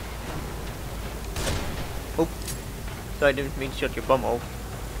 Oh. So I didn't mean to shut your bum hole.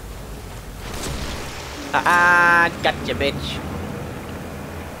 Gotcha, bitch.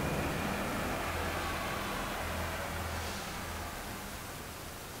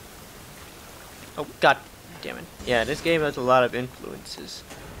 Oh, god damn it. Yeah, this game has a lot of influences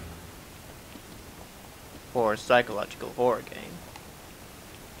for a psychological horror game.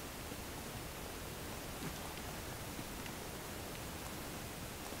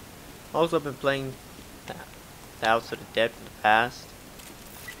 Also, I've been playing the House of the Dead from the past.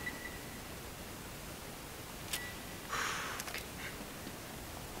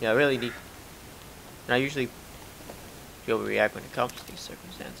 Yeah, I really need... And I usually overreact when it comes to these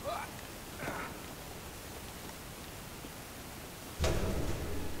circumstances.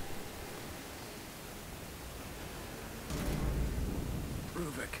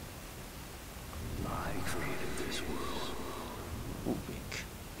 Ruvik. I created this world. Ruvik.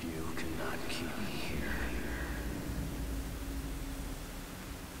 You cannot keep me here.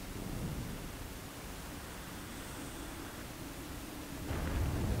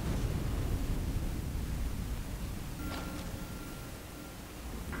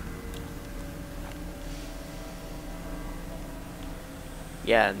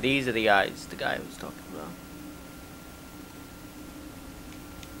 Yeah, and these are the eyes the guy was talking about.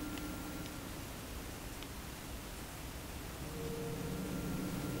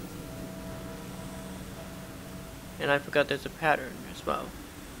 And I forgot there's a pattern as well.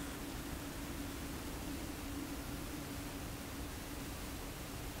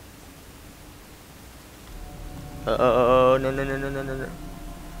 Oh, no, no, no, no, no, no, no.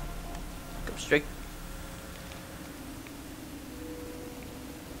 Go straight.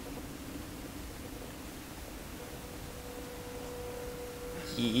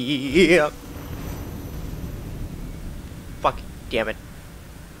 Yeah. Fuck, damn it.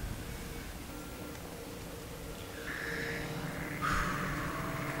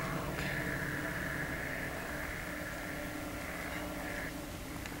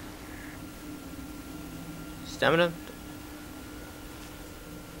 Stamina.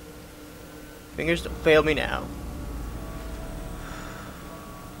 Fingers don't fail me now.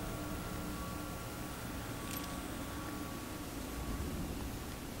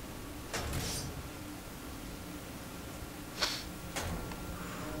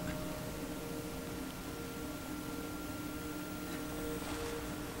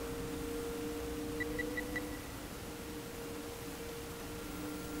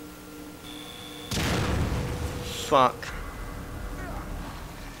 fuck.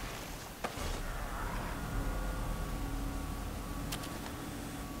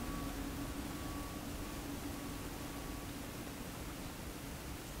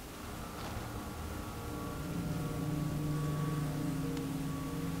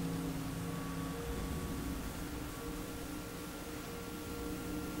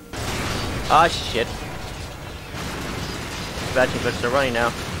 Ah, shit. Battery books are running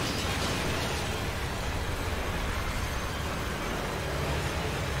now.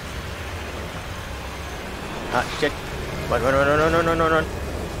 Ah, shit. Run, run, run, run, run, run, run, run.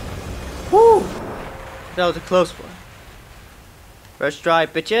 Woo! That was a close one. First try,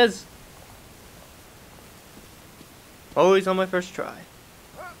 bitches. Always on my first try.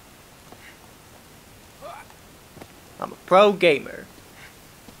 I'm a pro gamer.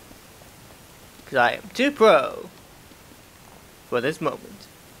 Because I am too pro for this moment.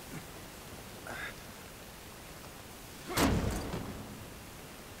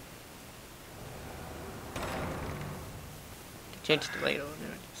 Change the layout.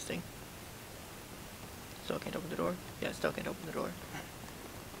 Interesting. Still can't open the door. Yeah, still can't open the door.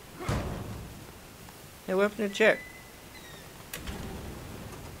 Hey, what happened to the chair?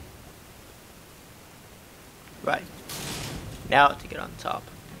 Right. Now to get on top.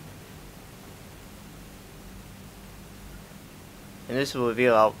 And this will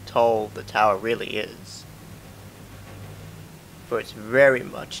reveal how tall the tower really is. For it's very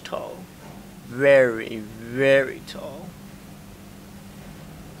much tall. Very, very tall.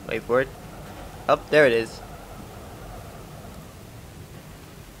 Wait for it. Oh, there it is.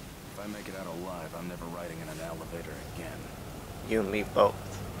 If I make it out alive, I'm never riding in an elevator again. You and me both.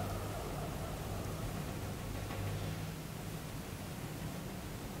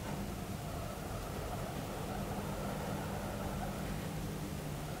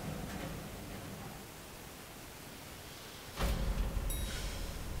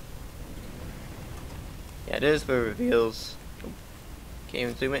 Yeah, this is where it reveals. Can't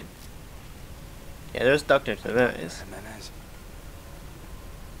even zoom in. Yeah, there's Dr. Jimenez.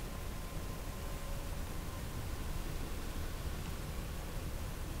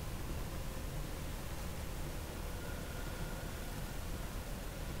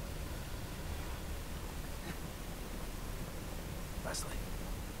 Leslie.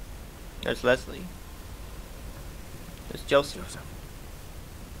 There's Leslie. There's Joseph.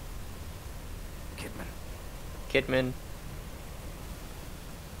 Kidman.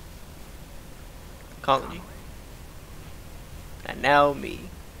 Colony. And now me.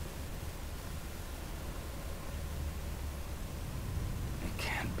 It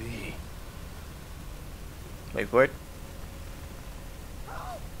can't be. Wait for it.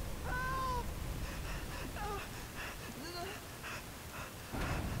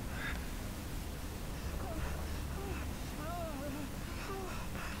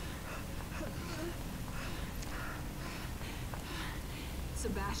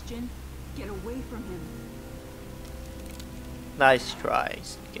 Sebastian, get away from him. Nice try,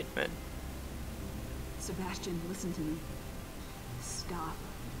 Kidman. Sebastian, listen to me. Stop.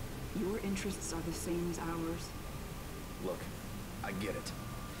 Your interests are the same as ours. Look, I get it.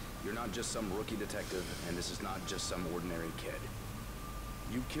 You're not just some rookie detective, and this is not just some ordinary kid.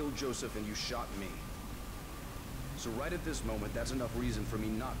 You killed Joseph and you shot me. So right at this moment, that's enough reason for me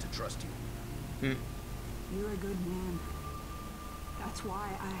not to trust you. You're a good man. That's why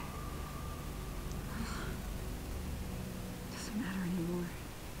doesn't matter anymore.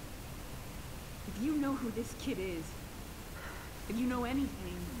 If you know who this kid is, if you know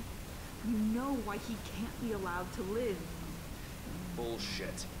anything, you know why he can't be allowed to live.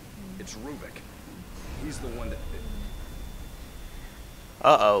 Bullshit. It's Ruvik. He's the one that...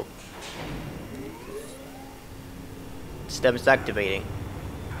 Uh-oh. Stem is activating.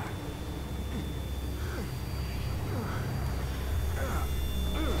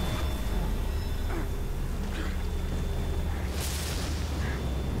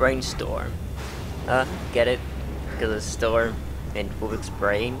 Brainstorm. Get it? Because of the storm in Ruvik's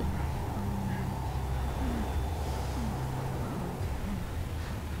brain.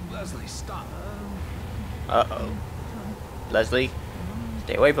 Leslie, stop. Uh-oh. Leslie,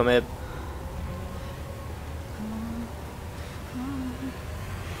 stay away from him.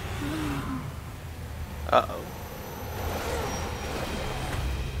 Uh-oh.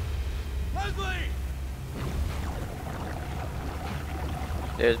 Leslie!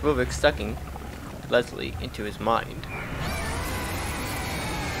 There's Ruvik sucking Leslie into his mind.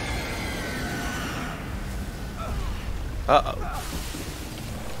 Uh-oh.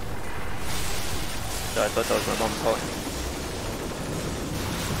 So I thought that was my mom calling me.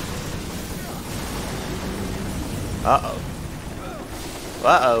 Uh-oh.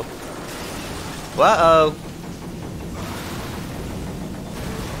 Uh-oh. Uh-oh.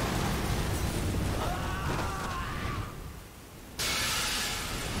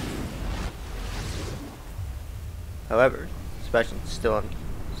 However, Sebastian still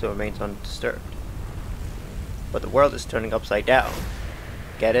remains undisturbed. But the world is turning upside down.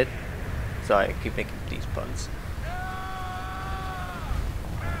 Get it? Sorry, I keep making these puns.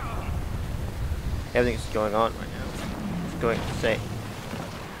 Everything's going on right now. It's going insane.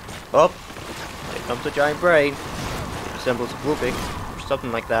 Oh! Here comes a giant brain. It resembles a ruvik, or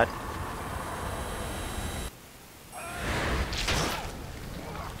something like that.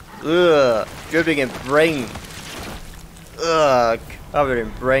 Ugh! Dripping in brain. Ugh! Covered in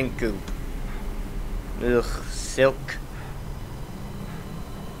brain goop. Ugh! Silk.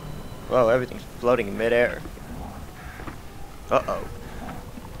 Whoa, everything's floating in midair. Uh-oh.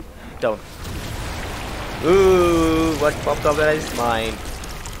 Don't. Ooh, what popped up in his mind?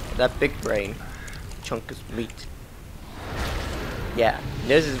 That big brain. Chunk of meat. Yeah,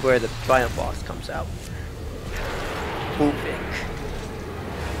 this is where the final boss comes out. Ruvik.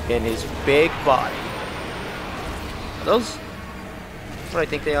 In his big body. Are those what I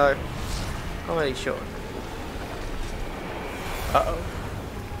think they are? I'm not really sure. Uh-oh.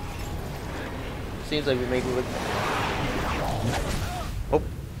 Seems like we maybe would. Oh.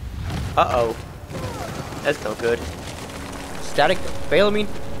 Uh-oh. That's no good. Static, don't fail me.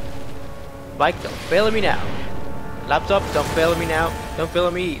 Bike, don't fail me now. Laptop, don't fail me now. Don't fail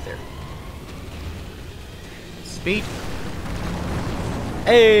me either. Speed.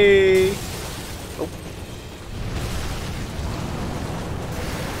 Hey! Oh.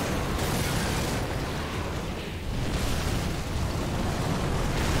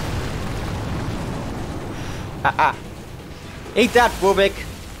 Ah. Eat that, Ruvik!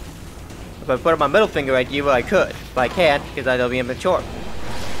 If I put up my middle finger at you, I could. But I can't, because that'll be immature.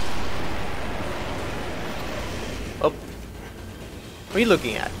 Oh. What are you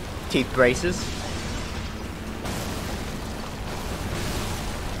looking at? Teeth braces?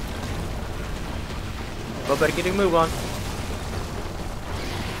 Well, better get a move on.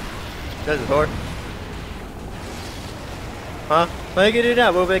 There's a door. Huh? What are you gonna do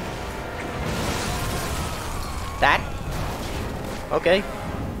now, Ruvik? That? Okay.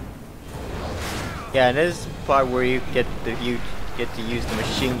 Yeah, and this is the part where you get to use the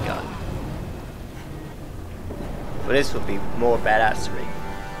machine gun. But this will be more badassery.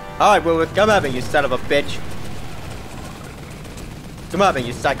 Alright, Ruvik, come at me, you son of a bitch. Come at me,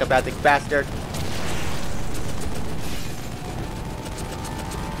 you psychopathic bastard.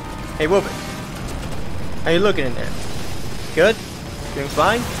 Hey, Ruvik. How you looking in there? Good? Doing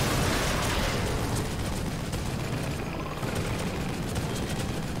fine?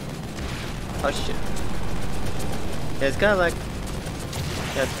 Oh shit. Yeah, it's kinda like...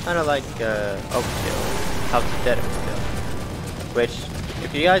 Yeah, it's kinda like, Overkill. House of Dead Overkill. Which,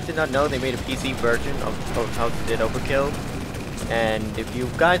 if you guys did not know, they made a PC version of House of Dead Overkill. And if you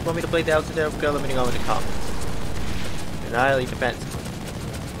guys want me to play the House of Dead Overkill, let me know in the comments. And I'll leave depends.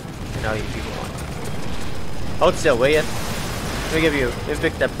 And I'll leave people want. Hold still, will ya? Let me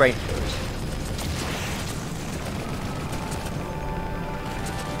fix that brain first.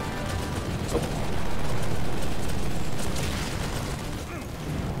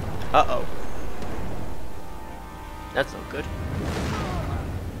 Uh-oh. That's no good.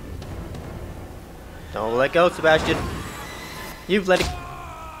 Don't let go, Sebastian. You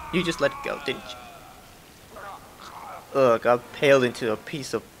just let it go, didn't you? Ugh, got impaled into a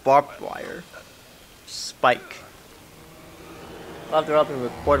piece of barbed wire. Spike. After I've been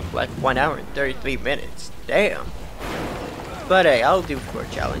recording for like 1 hour and 33 minutes. Damn. But hey, I'll do it for a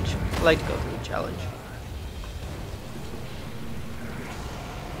challenge. I like to go through a challenge.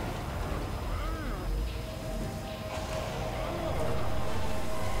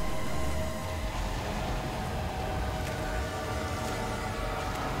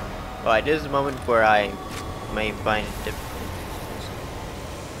 Alright, this is a moment where I may find it difficult.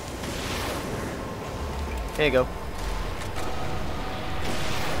 Here you go.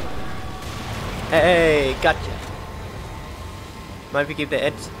 Hey, gotcha. Mind if you keep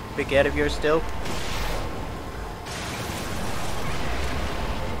the big head of yours still?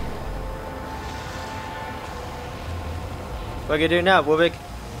 What are you doing now, Ruvik?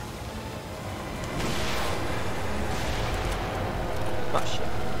 Oh shit.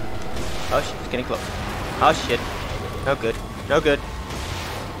 Oh shit, it's getting close. Oh shit. No good. No good.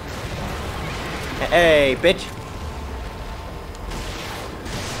 Hey, bitch.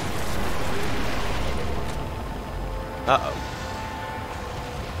 Uh-oh.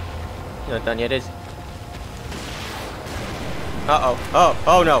 You're not done yet, is it? Uh-oh. Oh,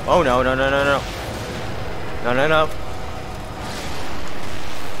 oh no. Oh no, no, no, no, no. No, no, no.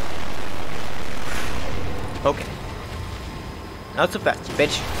 Okay. Not so fast,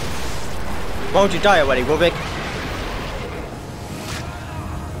 bitch. Why don't you die already, ruvik?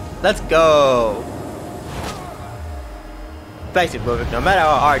 Let's go. Face it, ruvik, no matter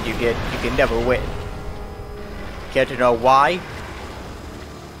how hard you get, you can never win. Care to know why?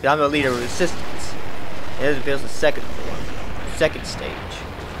 I'm the leader of resistance. It reveals the second form, second stage.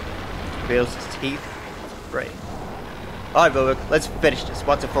 It reveals his teeth, brain. Alright, ruvik, let's finish this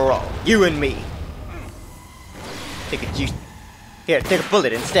once and for all. You and me. Take a juice. Here, take a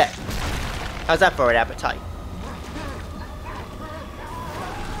bullet instead. How's that for an appetite?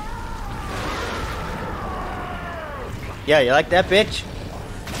 Yeah, you like that, bitch?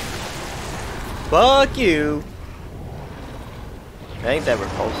 Fuck you. Ain't that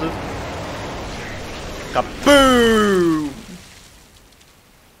repulsive? Kaboom!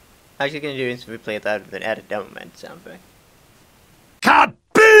 Actually, gonna do instant replay of that with an added element sound effect.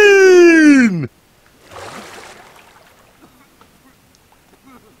 Kaboom!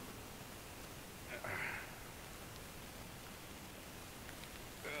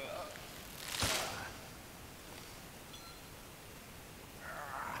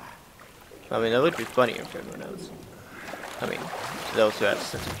 I mean, that would be funnier if everyone else. I mean, to those who have a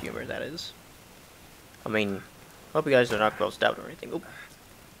sense of humor, that is. I mean, hope you guys are not grossed out or anything. Oop.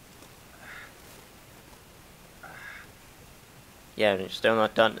 Yeah, we're still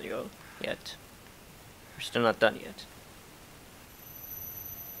not done yet. We're still not done yet.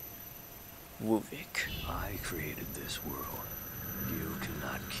 Ruvik. I created this world. You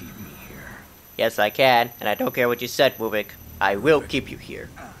cannot keep me here. Yes, I can, and I don't care what you said, Ruvik. I will keep you here.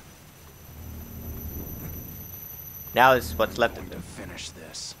 Now is what's left of them. Finish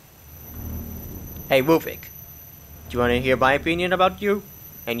this. Hey, Ruvik. Do you want to hear my opinion about you?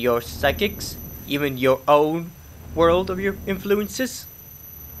 And your psychics? Even your own world of your influences?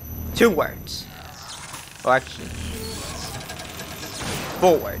 2 words. Or actually,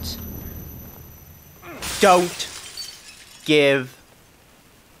 4 words. Don't give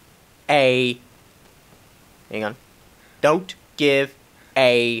a... Hang on. Don't give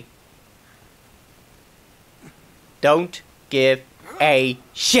a... Don't give a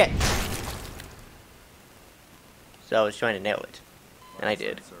shit! So I was trying to nail it. And I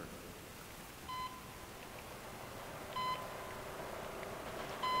did.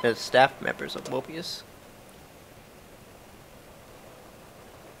 The staff members of Mobius.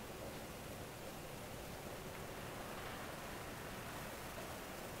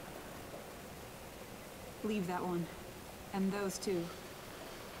 Leave that one. And those two.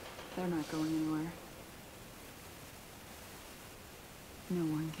 They're not going anywhere. No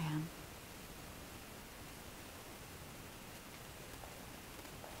one can.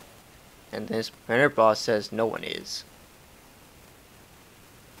 And this her boss says no one is.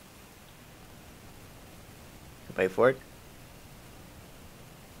 Wait for it.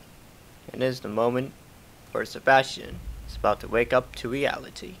 And this is the moment where Sebastian is about to wake up to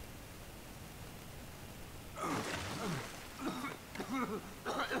reality.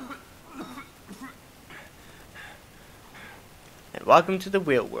 And welcome to the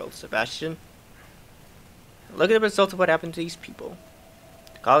real world, Sebastian. Look at the results of what happened to these people.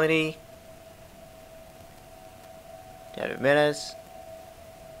 The colony. Jimenez.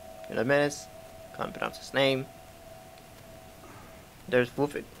 Can't pronounce his name. There's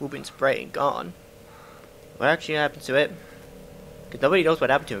Ruben's spray gone. What actually happened to it? Because nobody knows what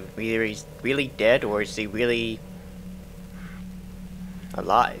happened to him. Either he's really dead or is he really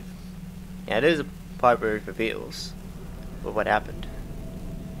alive. Yeah, it is a part where it reveals what happened.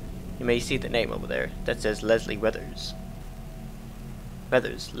 You may see the name over there that says Leslie Weathers.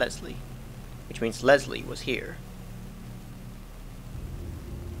 Weathers Leslie. Which means Leslie was here.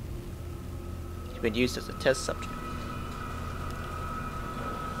 He's been used as a test subject.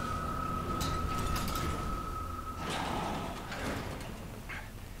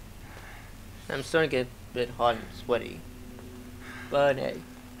 I'm starting to get a bit hot and sweaty. But hey.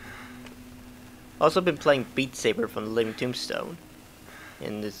 Also been playing Beat Saber from the Living Tombstone.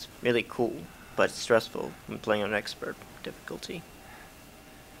 And it's really cool, but stressful when playing on expert difficulty.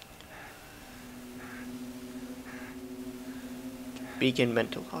 Beacon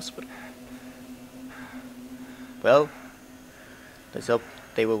Mental Hospital. Well, let's hope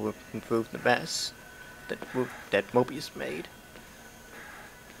they will improve the mess that Mobius made.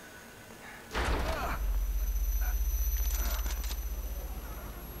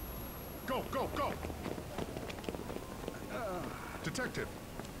 Go, go, go! Detective,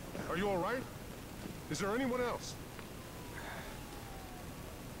 are you all right? Is there anyone else?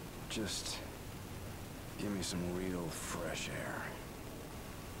 Just give me some real fresh air.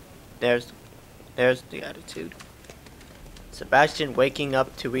 There's the attitude. Sebastian waking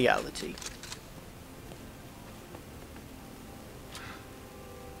up to reality.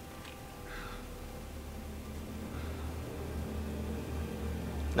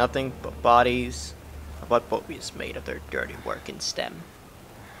 Nothing but bodies of what Moby has made of their dirty work in STEM.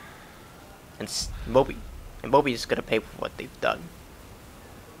 And Moby is gonna pay for what they've done.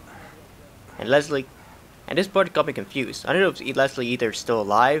 And Leslie, and this part got me confused. I don't know if Leslie either still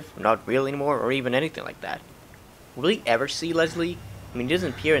alive, or not real anymore, or even anything like that. Will we ever see Leslie? I mean, he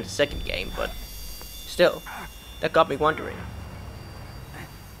doesn't appear in the second game, but still, that got me wondering.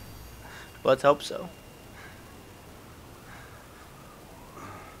 Let's hope so.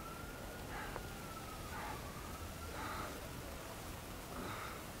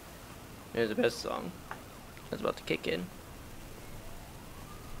 Here's the best song. That's about to kick in.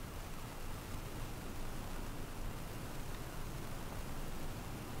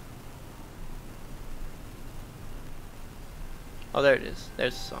 Oh, there it is.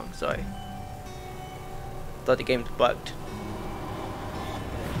 There's the song. Sorry. Thought the game's bugged.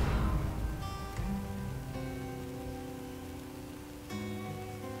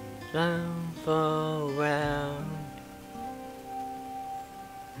 Round for round.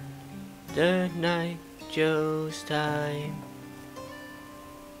 The night Joe's time.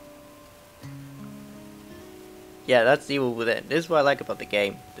 Yeah, that's the Evil Within. This is what I like about the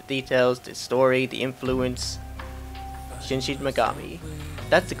game. The details, the story, the influence. Shinji Megami.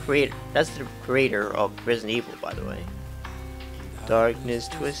 That's the creator of Resident Evil, by the way. Darkness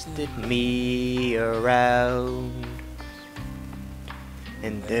twisted me around,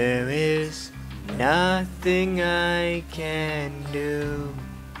 and there is nothing I can do.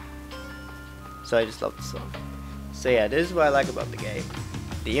 So I just love the song. So yeah, this is what I like about the game.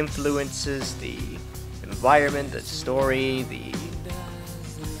 The influences, the environment, the story,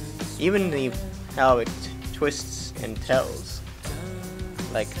 even how it twists and tells.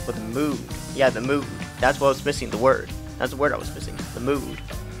 Like for the mood. Yeah, the mood. That's what I was missing, the word. That's the word I was missing. The mood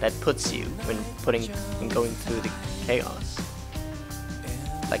that puts you when going through the chaos.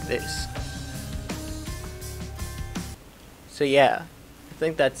 Like this. So yeah, I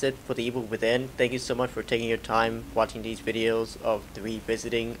think that's it for The Evil Within. Thank you so much for taking your time watching these videos of the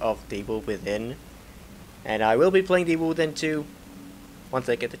revisiting of The Evil Within. And I will be playing The Evil Within 2 once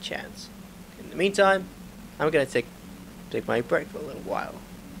I get the chance. In the meantime, I'm gonna take my break for a little while.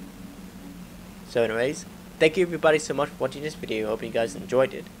 So anyways, thank you everybody so much for watching this video. I hope you guys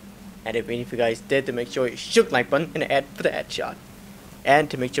enjoyed it. And if any of you guys did, to make sure you shoot the like button and add for the ad shot. And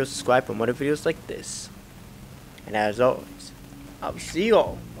to make sure to subscribe for more videos like this. And as always, I'll see you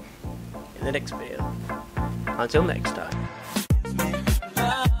all in the next video. Until next time.